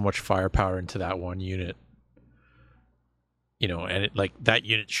in so much firepower into that one unit. And that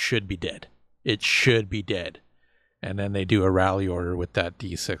unit should be dead. It should be dead. And then they do a rally order with that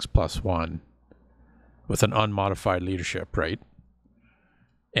D6+1 with an unmodified leadership, right?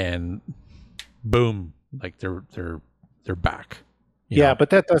 And boom, like they're back. Yeah, but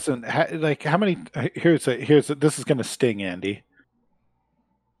that doesn't how many here's this is going to sting, Andy.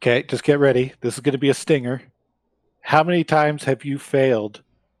 Okay, just get ready. This is going to be a stinger. How many times have you failed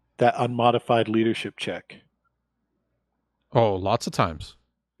that unmodified leadership check? Oh, lots of times.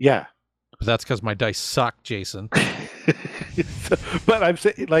 Yeah. But that's because my dice suck, Jason. But I'm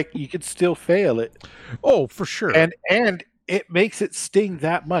saying, you could still fail it. Oh, for sure. And it makes it sting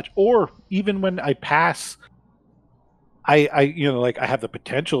that much. Or even when I pass, I have the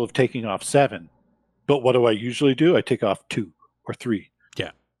potential of taking off 7. But what do I usually do? I take off 2 or 3. Yeah.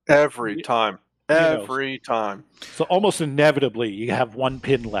 Every time. Every time. So almost inevitably, you have 1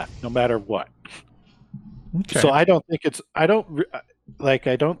 pin left, no matter what. Okay. So I don't think it's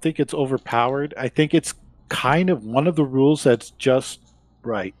overpowered. I think it's kind of one of the rules that's just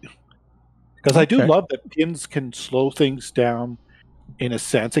right. Because I do love that pins can slow things down in a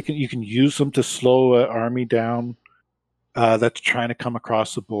sense. You can use them to slow an army down that's trying to come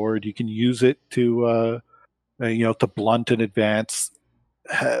across the board. You can use it to to blunt an advance.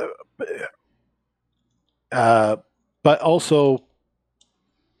 But also,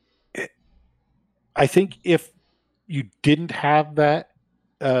 I think if you didn't have that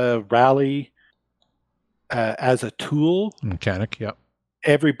rally as a tool mechanic, yep,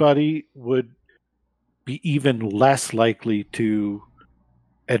 everybody would be even less likely to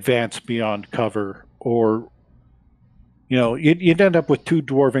advance beyond cover, or you'd end up with 2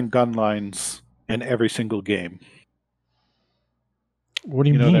 dwarven gun lines in every single game. What do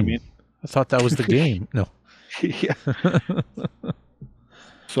you mean? Know what I mean? I thought that was the game. No. Yeah.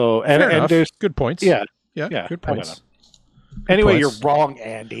 So and there's good points. Yeah. Good points. Anyway, you're wrong,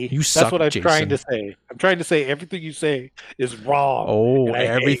 Andy. You That's suck, what I'm Jason. trying to say. I'm trying to say everything you say is wrong. Oh,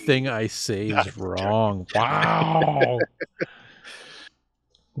 everything I say is wrong. Wow.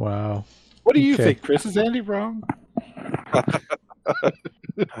 Wow. What do you think, Chris? Is Andy wrong?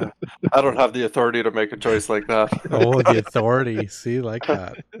 I don't have the authority to make a choice like that. Oh, the authority. See, like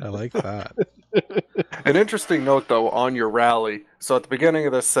that. I like that. An interesting note, though, on your rally. So at the beginning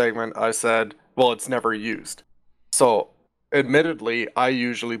of this segment, I said, well, it's never used. So, admittedly, I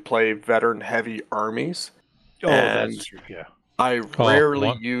usually play veteran-heavy armies. Oh, that's true, yeah. I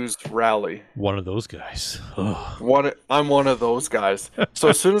rarely used rally. One of those guys. I'm one of those guys. So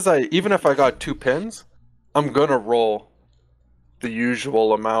as soon as even if I got 2 pins, I'm going to roll the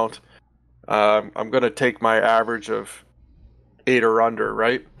usual amount. I'm going to take my average of 8 or under,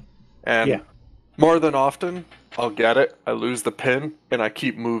 right? And more than often, I'll get it, I lose the pin, and I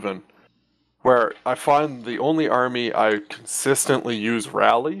keep moving. Where I find the only army I consistently use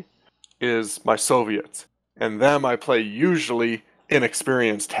rally is my Soviets. And them I play usually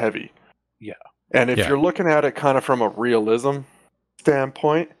inexperienced heavy. Yeah. And if you're looking at it kind of from a realism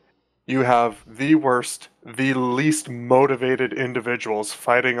standpoint, you have the worst, the least motivated individuals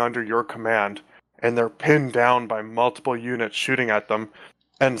fighting under your command, and they're pinned down by multiple units shooting at them,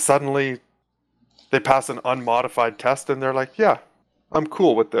 and suddenly they pass an unmodified test and they're like, yeah, I'm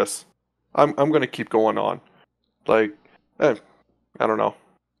cool with this. I'm going to keep going on. Like, I don't know.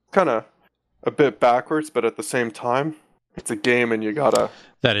 Kind of a bit backwards, but at the same time, it's a game and you gotta...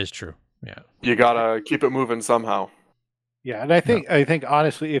 That is true, yeah. You gotta keep it moving somehow. Yeah, and I think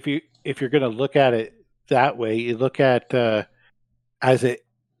honestly, if you're going to look at it that way, you look at look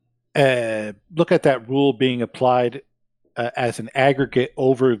at that rule being applied as an aggregate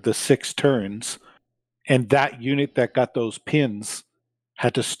over the 6 turns, and that unit that got those pins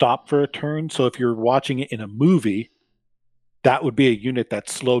had to stop for a turn. So if you're watching it in a movie, that would be a unit that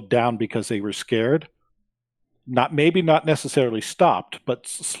slowed down because they were scared. Not necessarily stopped, but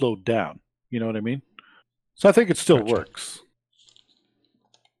slowed down. You know what I mean? So I think it still Gotcha. works.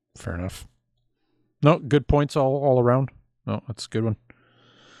 Fair enough. No, good points all around. No, that's a good one.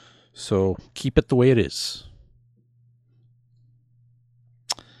 So keep it the way it is.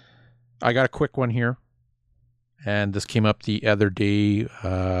 I got a quick one here. And this came up the other day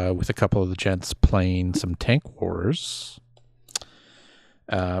with a couple of the gents playing some Tank Wars.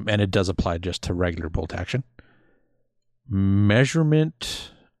 And it does apply just to regular bolt action.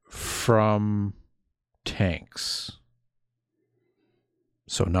 Measurement from tanks.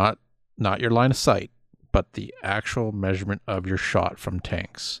 So not your line of sight, but the actual measurement of your shot from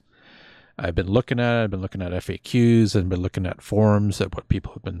tanks. I've been looking at FAQs and been looking at forums at what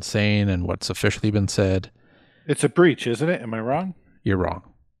people have been saying and what's officially been said. It's a breach, isn't it? Am I wrong? You're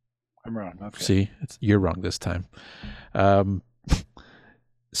wrong. I'm wrong. Okay. See, you're wrong this time.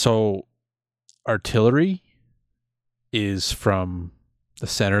 So artillery is from the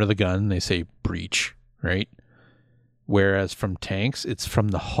center of the gun. They say breach, right? Whereas from tanks, it's from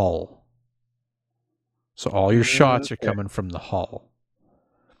the hull. So all your shots are coming from the hull.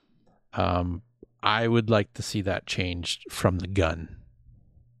 I would like to see that changed from the gun.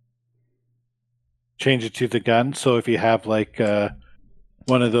 Change it to the gun. So if you have like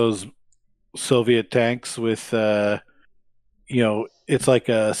one of those Soviet tanks with, it's like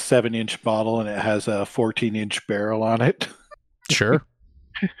a 7-inch bottle and it has a 14-inch barrel on it. Sure.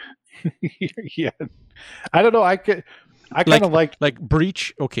 Yeah. I don't know. I kind of like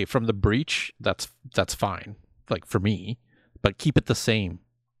breach. Okay, from the breach, that's fine. Like for me, but keep it the same.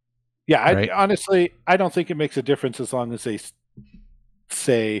 Yeah, right? Honestly, I don't think it makes a difference as long as they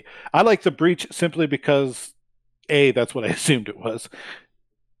say. I like the breach simply because A, that's what I assumed it was,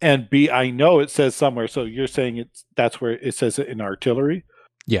 and B, I know it says somewhere. So you're saying that's where it says it in artillery.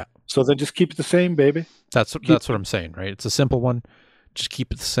 Yeah. So then just keep it the same, baby. That's what I'm saying, right? It's a simple one. Just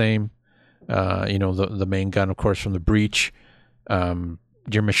keep it the same. The main gun, of course, from the breach.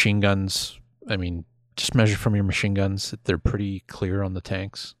 Your machine guns. I mean, just measure from your machine guns. They're pretty clear on the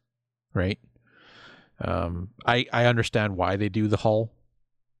tanks, right? I understand why they do the hull,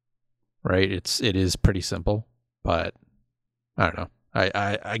 right? It is pretty simple, but I don't know.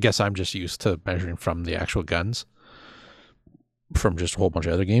 I guess I'm just used to measuring from the actual guns from just a whole bunch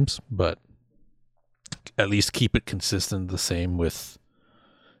of other games, but at least keep it consistent the same with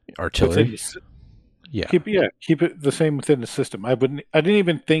artillery. Keep it the same within the system. I didn't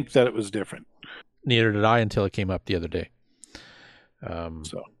even think that it was different. Neither did I until it came up the other day.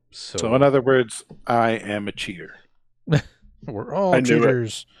 So in other words, I am a cheater. We're all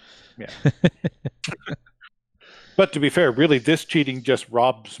cheaters. Yeah. But to be fair, really, this cheating just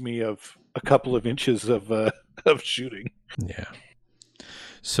robs me of a couple of inches of shooting. Yeah.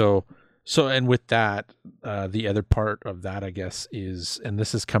 So, and with that, the other part of that, I guess, is, and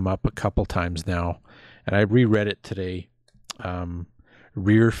this has come up a couple times now, and I reread it today.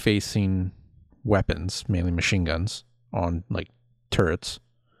 Rear-facing weapons, mainly machine guns, on like turrets.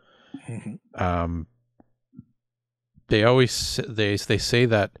 Mm-hmm. They say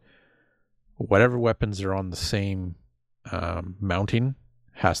that whatever weapons are on the same mounting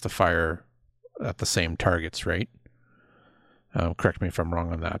has to fire at the same targets, right? Correct me if I'm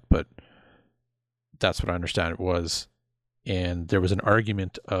wrong on that, but that's what I understand it was. And there was an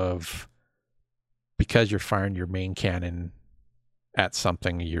argument of, because you're firing your main cannon at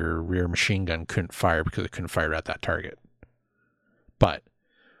something, your rear machine gun couldn't fire because it couldn't fire at that target. But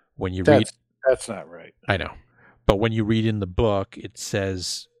when you read... That's not right. I know. But when you read in the book, it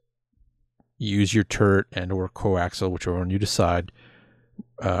says use your turret and or coaxial, whichever one you decide,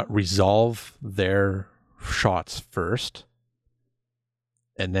 resolve their shots first.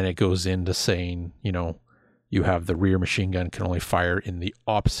 And then it goes into saying, you have the rear machine gun can only fire in the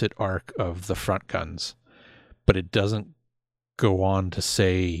opposite arc of the front guns. But it doesn't go on to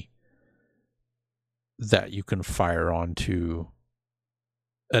say that you can fire onto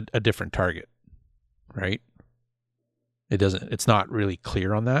a different target, right? It's not really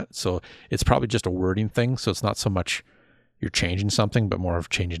clear on that. So it's probably just a wording thing. So it's not so much you're changing something, but more of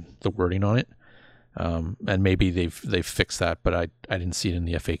changing the wording on it. And maybe they've fixed that, but I didn't see it in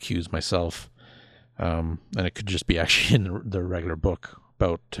the FAQs myself. And it could just be actually in the regular book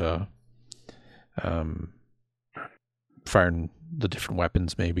about firing the different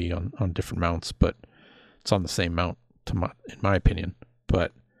weapons maybe on different mounts, but it's on the same mount in my opinion.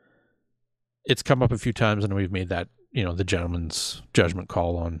 But it's come up a few times and we've made that the gentleman's judgment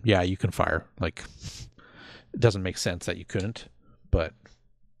call on, yeah, you can fire. Like, it doesn't make sense that you couldn't, but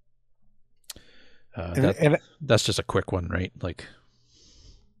that's just a quick one, right? Like,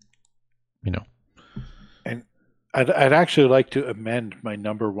 And I'd actually like to amend my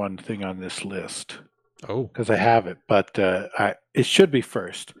number one thing on this list. Oh, because I have it, but it should be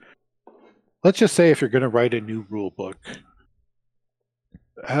first. Let's just say if you're going to write a new rule book,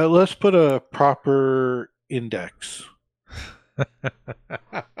 let's put a proper index.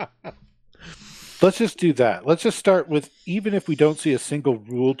 Let's just do that. Let's just start with, even if we don't see a single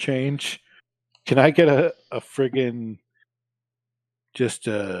rule change, can I get a friggin' just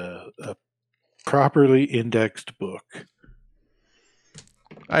a properly indexed book?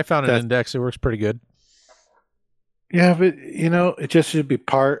 I found an index. It works pretty good. Yeah, but it just should be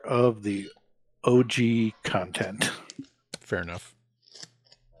part of the OG content. Fair enough.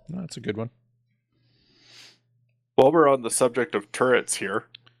 No, that's a good one. While we're on the subject of turrets here,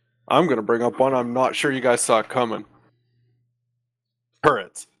 I'm going to bring up one I'm not sure you guys saw coming.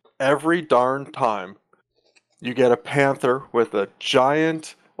 Turrets. Every darn time you get a Panther with a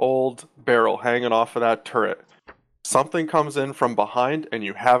giant old barrel hanging off of that turret, something comes in from behind and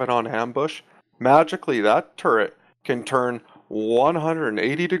you have it on ambush, magically that turret can turn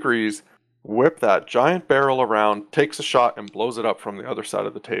 180 degrees, whip that giant barrel around, takes a shot, and blows it up from the other side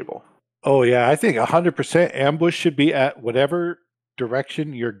of the table. Oh, yeah. I think 100% ambush should be at whatever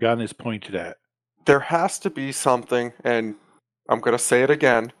direction your gun is pointed at. There has to be something, and I'm going to say it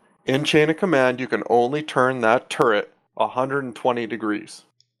again. In Chain of Command, you can only turn that turret 120 degrees.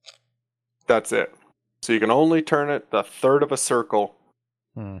 That's it. So you can only turn it the third of a circle.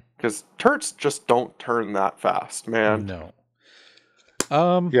 Because turrets just don't turn that fast, man. No.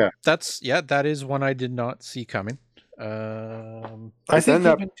 Yeah. That is one I did not see coming. I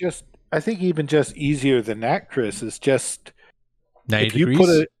think even just easier than that, Chris, is just 90 if you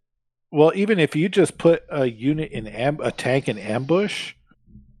degrees? even if you just put a unit in a tank in ambush,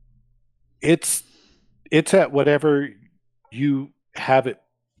 it's at whatever you have it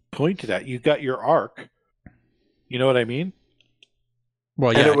pointed at. You got your arc. You know what I mean?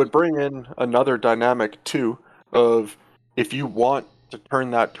 Well, yeah. And it would bring in another dynamic too of if you want to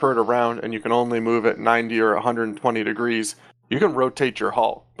turn that turret around and you can only move it 90 or 120 degrees, you can rotate your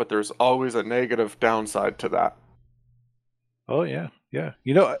hull, but there's always a negative downside to that. Oh, yeah. Yeah.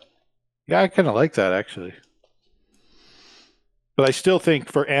 I kind of like that, actually. But I still think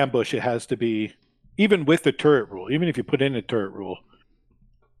for ambush, it has to be, even with the turret rule, even if you put in a turret rule,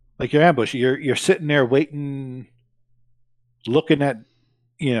 like your ambush, you're sitting there waiting, looking at,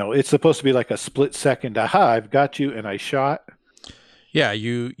 it's supposed to be like a split second. Aha, I've got you, and I shot. Yeah,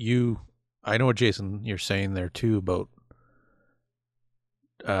 I know what, Jason, you're saying there too about,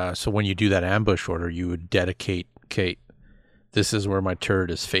 so when you do that ambush order, you would dedicate, okay, this is where my turret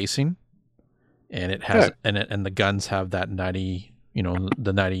is facing, and it has, and the guns have that 90,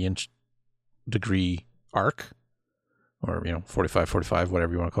 the 90-inch degree arc, or 45,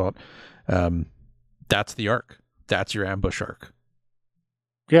 whatever you want to call it. That's the arc. That's your ambush arc.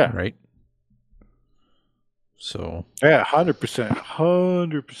 Yeah. Right. So. Yeah,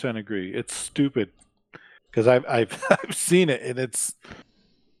 100% agree. It's stupid because I've seen it, and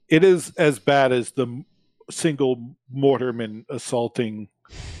it is as bad as the single mortarman assaulting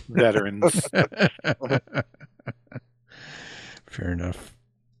veterans. Fair enough.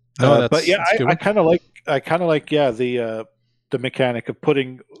 No, but yeah, I kind of like the mechanic of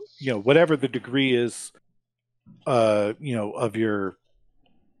putting whatever the degree is of your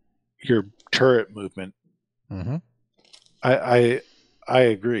turret movement. Mm-hmm. I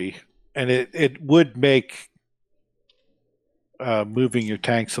agree, and it would make moving your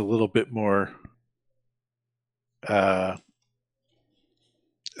tanks a little bit more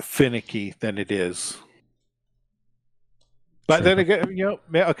finicky than it is. But then again,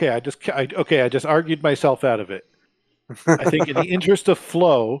 okay, I just argued myself out of it. I think in the interest of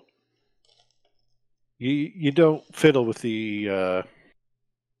flow, you don't fiddle with the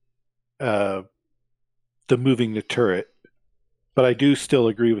moving the turret, but I do still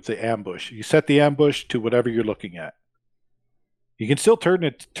agree with the ambush. You set the ambush to whatever you're looking at. You can still turn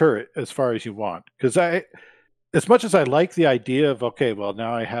it to turret as far as you want, because as much as I like the idea of, okay, well,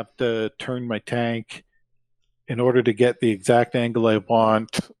 now I have to turn my tank in order to get the exact angle I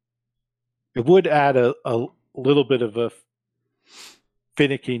want, it would add a little bit of a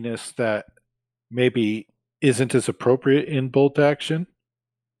finickiness that maybe isn't as appropriate in bolt action.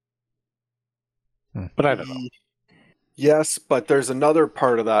 But I don't know. Yes, but there's another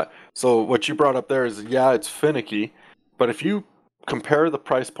part of that. So what you brought up there is, yeah, it's finicky, but if you compare the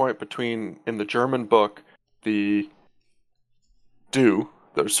price point between, in the German book, the the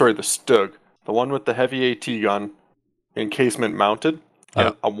Stug, the one with the heavy AT gun, encasement mounted.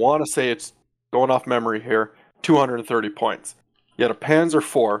 And I want to say it's, going off memory here, 230 points. Yet a Panzer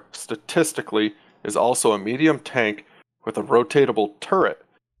IV, statistically, is also a medium tank with a rotatable turret.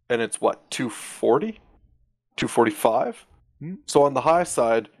 And it's what, 240? 245? So on the high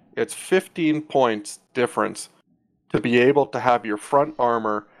side, it's 15 points difference to be able to have your front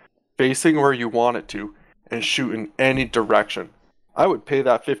armor facing where you want it to and shoot in any direction. I would pay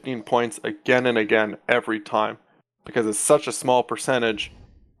that 15 points again and again every time because it's such a small percentage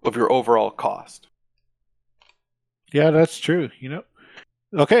of your overall cost. Yeah, that's true.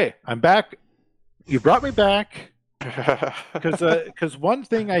 Okay, I'm back. You brought me back because one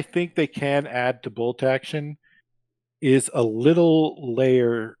thing I think they can add to bolt action is a little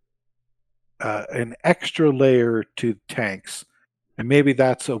layer, an extra layer to tanks, and maybe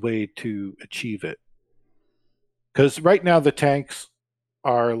that's a way to achieve it. Because right now the tanks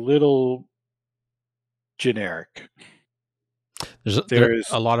are a little generic. There's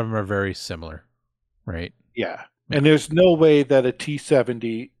a lot of them are very similar, right? Yeah. And there's no way that a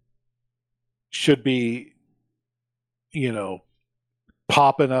T-70 should be,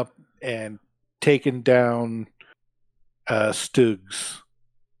 popping up and taking down Stugs.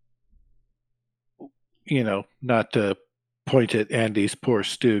 Not to point at Andy's poor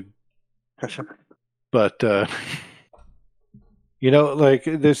Stug. But,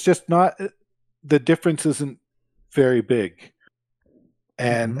 there's just not, the difference isn't very big.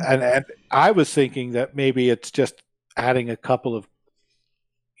 And I was thinking that maybe it's just adding a couple of,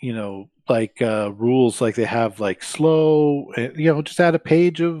 rules like they have like slow, just add a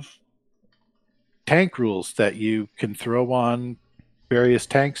page of tank rules that you can throw on various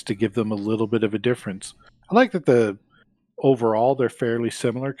tanks to give them a little bit of a difference. I like that overall they're fairly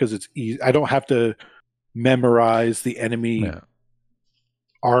similar because it's easy. I don't have to memorize the enemy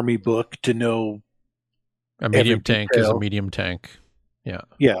army book to know a medium tank is a medium tank.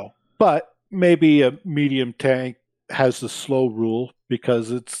 Yeah, but maybe a medium tank has the slow rule because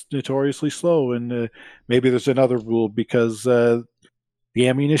it's notoriously slow, and maybe there's another rule because the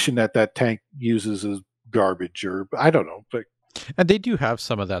ammunition that tank uses is garbage, or I don't know. But and they do have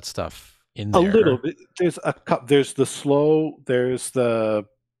some of that stuff in there. A little bit. There's the slow. There's the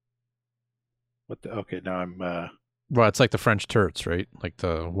okay, now I'm. Well, it's like the French turrets, right? Like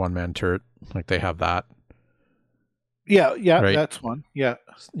the one-man turret. Like they have that. Yeah, right? That's one. Yeah.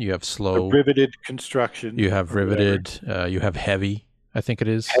 You have slow. Riveted construction. You have riveted. You have heavy, I think it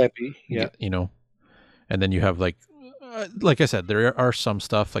is. Heavy, yeah. And then you have like I said, there are some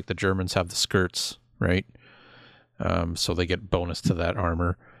stuff like the Germans have the skirts, right? So they get bonus to that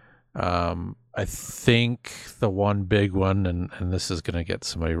armor. I think the one big one, and this is going to get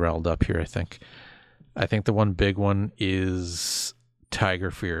somebody riled up here, I think the one big one is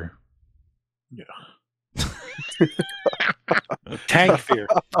Tiger Fear. Yeah. Tank fear.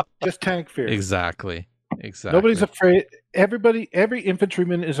 Just tank fear. Exactly. Nobody's afraid. Every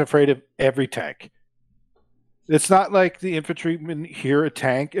infantryman is afraid of every tank. It's not like the infantrymen hear a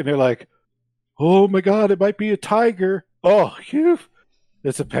tank and they're like, oh my God, it might be a Tiger. Oh,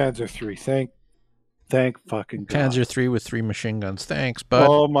 it's a Panzer III. Thank fucking God. Panzer III with 3 machine guns. Thanks, bud.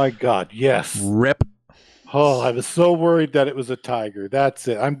 Oh my God, yes. Rip. Oh, I was so worried that it was a Tiger. That's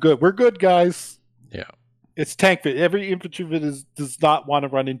it. I'm good. We're good, guys. Yeah. It's tank fear. Every infantryman does not want to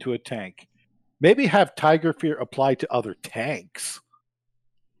run into a tank. Maybe have Tiger Fear apply to other tanks.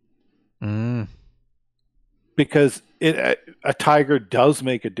 Because a Tiger does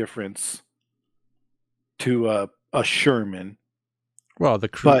make a difference to a Sherman. Well,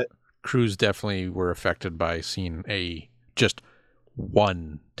 the crews definitely were affected by seeing just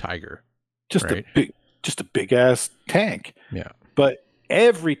one Tiger. Just a big ass tank. Yeah. But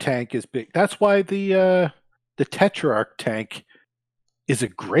every tank is big. That's why the Tetrarch tank is a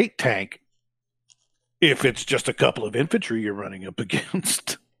great tank if it's just a couple of infantry you're running up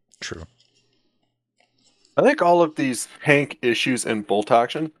against. True. I think all of these tank issues in bolt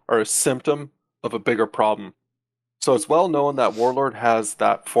action are a symptom of a bigger problem. So it's well known that Warlord has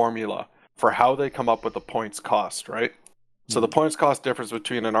that formula for how they come up with the points cost, right? So the points cost difference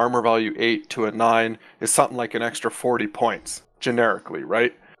between an armor value 8 to a 9 is something like an extra 40 points, generically,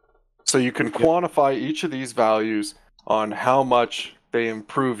 right? So you can quantify each of these values on how much they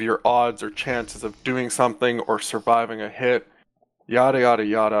improve your odds or chances of doing something or surviving a hit, yada, yada,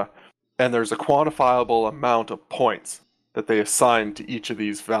 yada. And there's a quantifiable amount of points that they assign to each of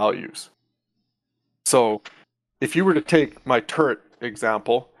these values. So if you were to take my turret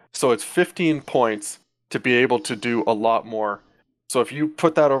example, so it's 15 points to be able to do a lot more So if you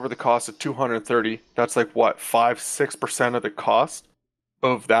put that over the cost of 230, that's like what, 5-6% of the cost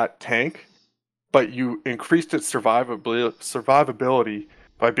of that tank, but you increased its survivability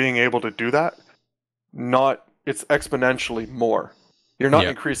by being able to do that. Not it's exponentially more. You're not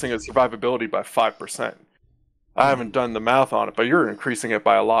increasing its survivability by 5%. I haven't done the math on it, but you're increasing it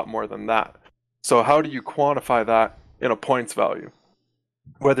by a lot more than that. So how do you quantify that in a points value?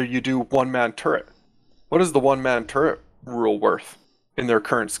 Whether you do one-man turret. What is the one-man turret rule worth in their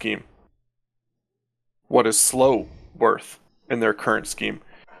current scheme? What is slow worth in their current scheme?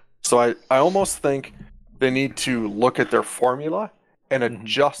 So I almost think they need to look at their formula and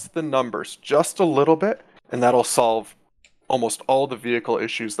adjust the numbers just a little bit, and that'll solve almost all the vehicle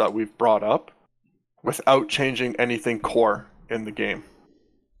issues that we've brought up without changing anything core in the game.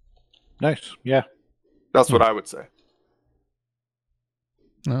 Nice. Yeah. That's what I would say.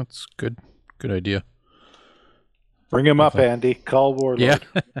 That's good. Good idea. Bring him up, Andy. Call Warlord. Yeah.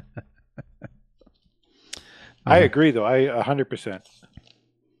 I agree, though. 100%.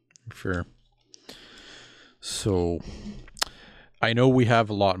 Sure. So, I know we have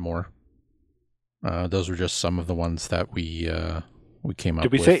a lot more. Those were just some of the ones that we came up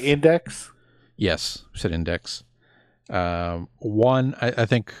with. Did we say index? Yes, we said index. One, I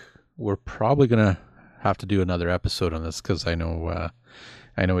think we're probably gonna have to do another episode on this because I know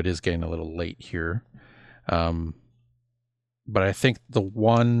it is getting a little late here. But I think the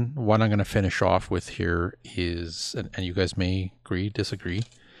one I'm going to finish off with here is, and you guys may agree, disagree,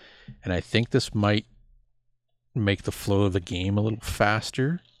 and I think this might make the flow of the game a little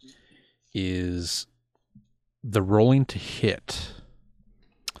faster, is the rolling to hit,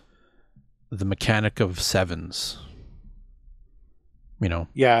 the mechanic of sevens. You know.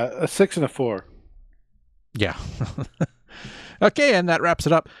 Yeah, a 6 and a 4. Yeah. Okay, and that wraps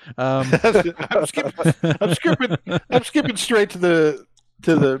it up. I'm skipping straight to the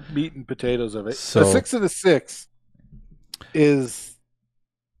meat and potatoes of it. So, a 6 and a 6 is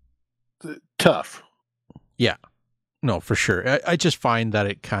tough. Yeah, no, for sure. I just find that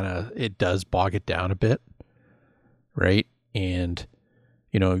it does bog it down a bit, right? And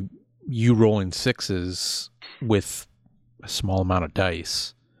you rolling sixes with a small amount of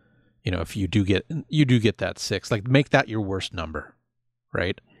dice. If you do get that 6, like make that your worst number,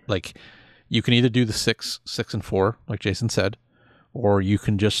 right? Like you can either do the 6, and 4, like Jason said, or you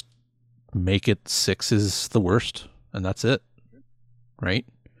can just make it 6 is the worst, and that's it, right?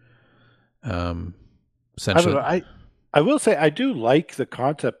 Essentially, I don't know. I will say I do like the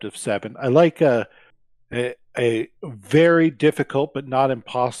concept of 7. I like a very difficult but not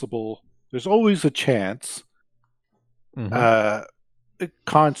impossible. There's always a chance.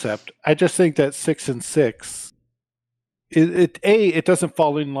 Concept. I just think that 6 and 6 it doesn't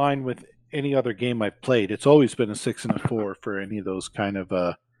fall in line with any other game I've played. It's always been a 6 and a 4 for any of those kind of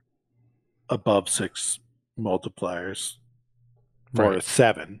above 6 multipliers for a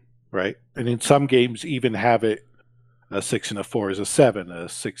 7, right? And in some games even have it a 6 and a 4 is a 7, a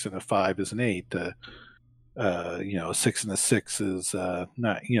 6 and a 5 is an 8, a 6 and a 6 is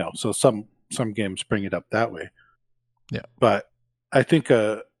not, so some games bring it up that way. Yeah. But I think,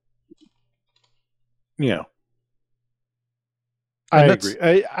 I agree.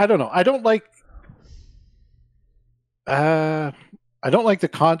 I don't know. I don't like the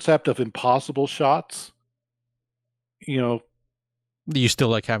concept of impossible shots. You still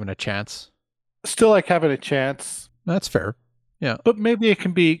like having a chance? Still like having a chance. That's fair. Yeah. But maybe it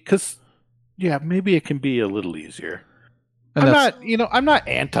can be, maybe it can be a little easier. And I'm not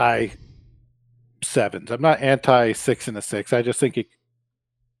anti 7s. I'm not anti 6 and a 6. I just think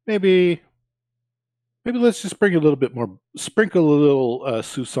maybe let's just bring a little bit more, sprinkle a little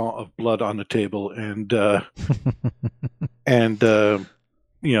sousson of blood on the table and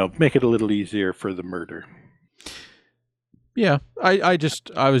make it a little easier for the murder. Yeah, I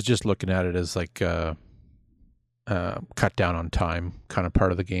was just looking at it as like cut down on time kind of part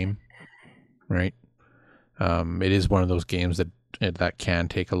of the game, right? It is one of those games that can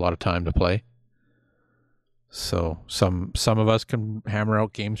take a lot of time to play. So some of us can hammer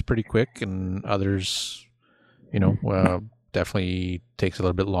out games pretty quick, and others, definitely takes a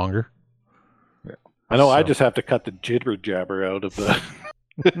little bit longer. Yeah. I know. So. I just have to cut the jibber jabber out of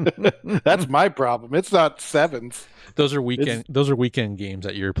the. That's my problem. It's not 7s. Those are weekend games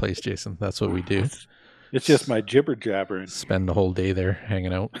at your place, Jason. That's what we do. It's just my jibber jabber. Spend the whole day there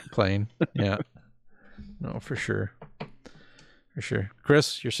hanging out playing. Yeah. No, for sure. For sure.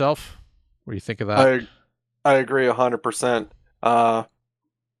 Chris, yourself, what do you think of that? I agree 100%. Don't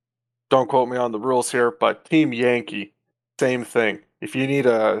quote me on the rules here, but Team Yankee, same thing. If you need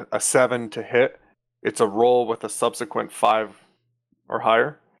a 7 to hit, it's a roll with a subsequent 5 or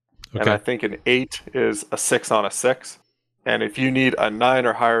higher. And Okay. I think an 8 is a 6 on a 6. And if you need a 9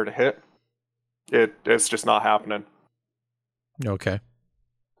 or higher to hit, it's just not happening. Okay.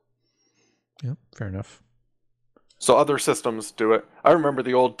 Yeah, fair enough. So other systems do it. I remember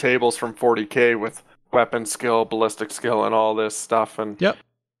the old tables from 40K with weapon skill, ballistic skill, and all this stuff. And Yep.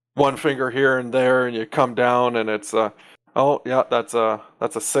 one finger here and there, and you come down, and it's that's a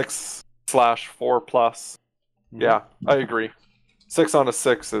 6/4+. Yeah, I agree. 6 on a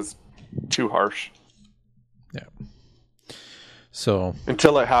 6 is too harsh. Yeah. So,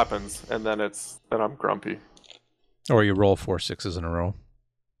 Until it happens, and then I'm grumpy. or you roll 4 6s in a row.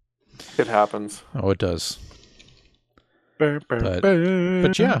 It happens. Oh, it does. But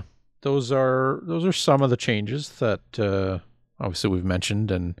But yeah, those are some of the changes that obviously we've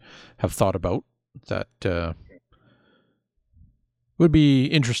mentioned and have thought about that would be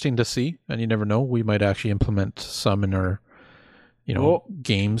interesting to see. And you never know, we might actually implement some in our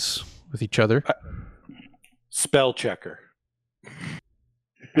games with each other. spell checker.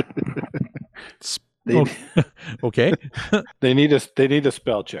 Okay. They need a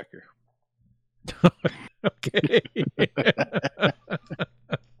spell checker. Okay.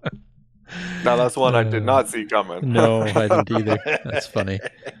 Now that's one I did not see coming. No, I didn't either. That's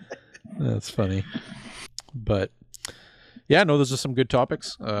funny. But yeah, no, those are some good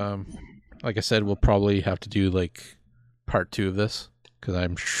topics. Like I said, we'll probably have to do like part 2 of this because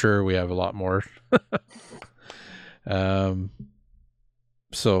I'm sure we have a lot more.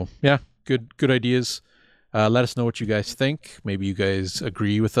 So yeah, good ideas. Let us know what you guys think. Maybe you guys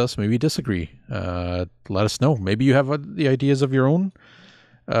agree with us. Maybe you disagree. Let us know. Maybe you have the ideas of your own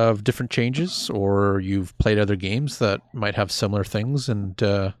of different changes, or you've played other games that might have similar things. And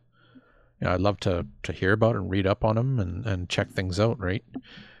I'd love to hear about it and read up on them and check things out. Right?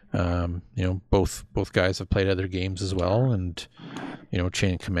 Both guys have played other games as well, and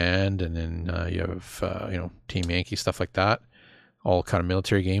Chain of Command, and then you have Team Yankee, stuff like that. All kind of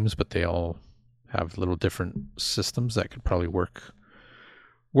military games, but they all have little different systems that could probably work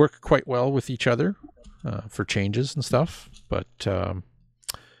quite well with each other for changes and stuff. But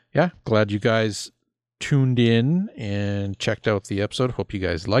yeah, glad you guys tuned in and checked out the episode. Hope you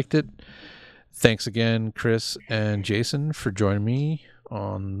guys liked it. Thanks again, Chris and Jason, for joining me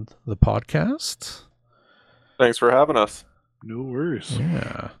on the podcast. Thanks for having us. No worries.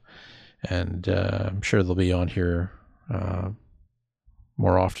 Yeah. And I'm sure they'll be on here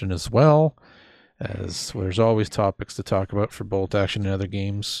more often as well, as there's always topics to talk about for Bolt Action and other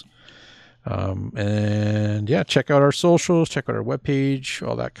games. And yeah, check out our socials, check out our webpage,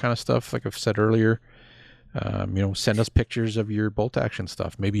 all that kind of stuff. Like I've said earlier, send us pictures of your Bolt Action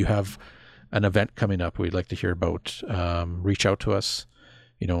stuff. Maybe you have an event coming up we'd like to hear about. Reach out to us,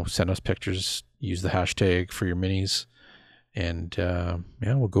 send us pictures, use the hashtag for your minis, and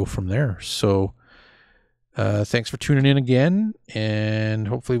we'll go from there. So thanks for tuning in again, and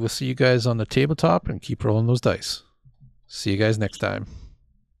hopefully we'll see you guys on the tabletop and keep rolling those dice. See you guys next time.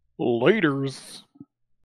 Laters.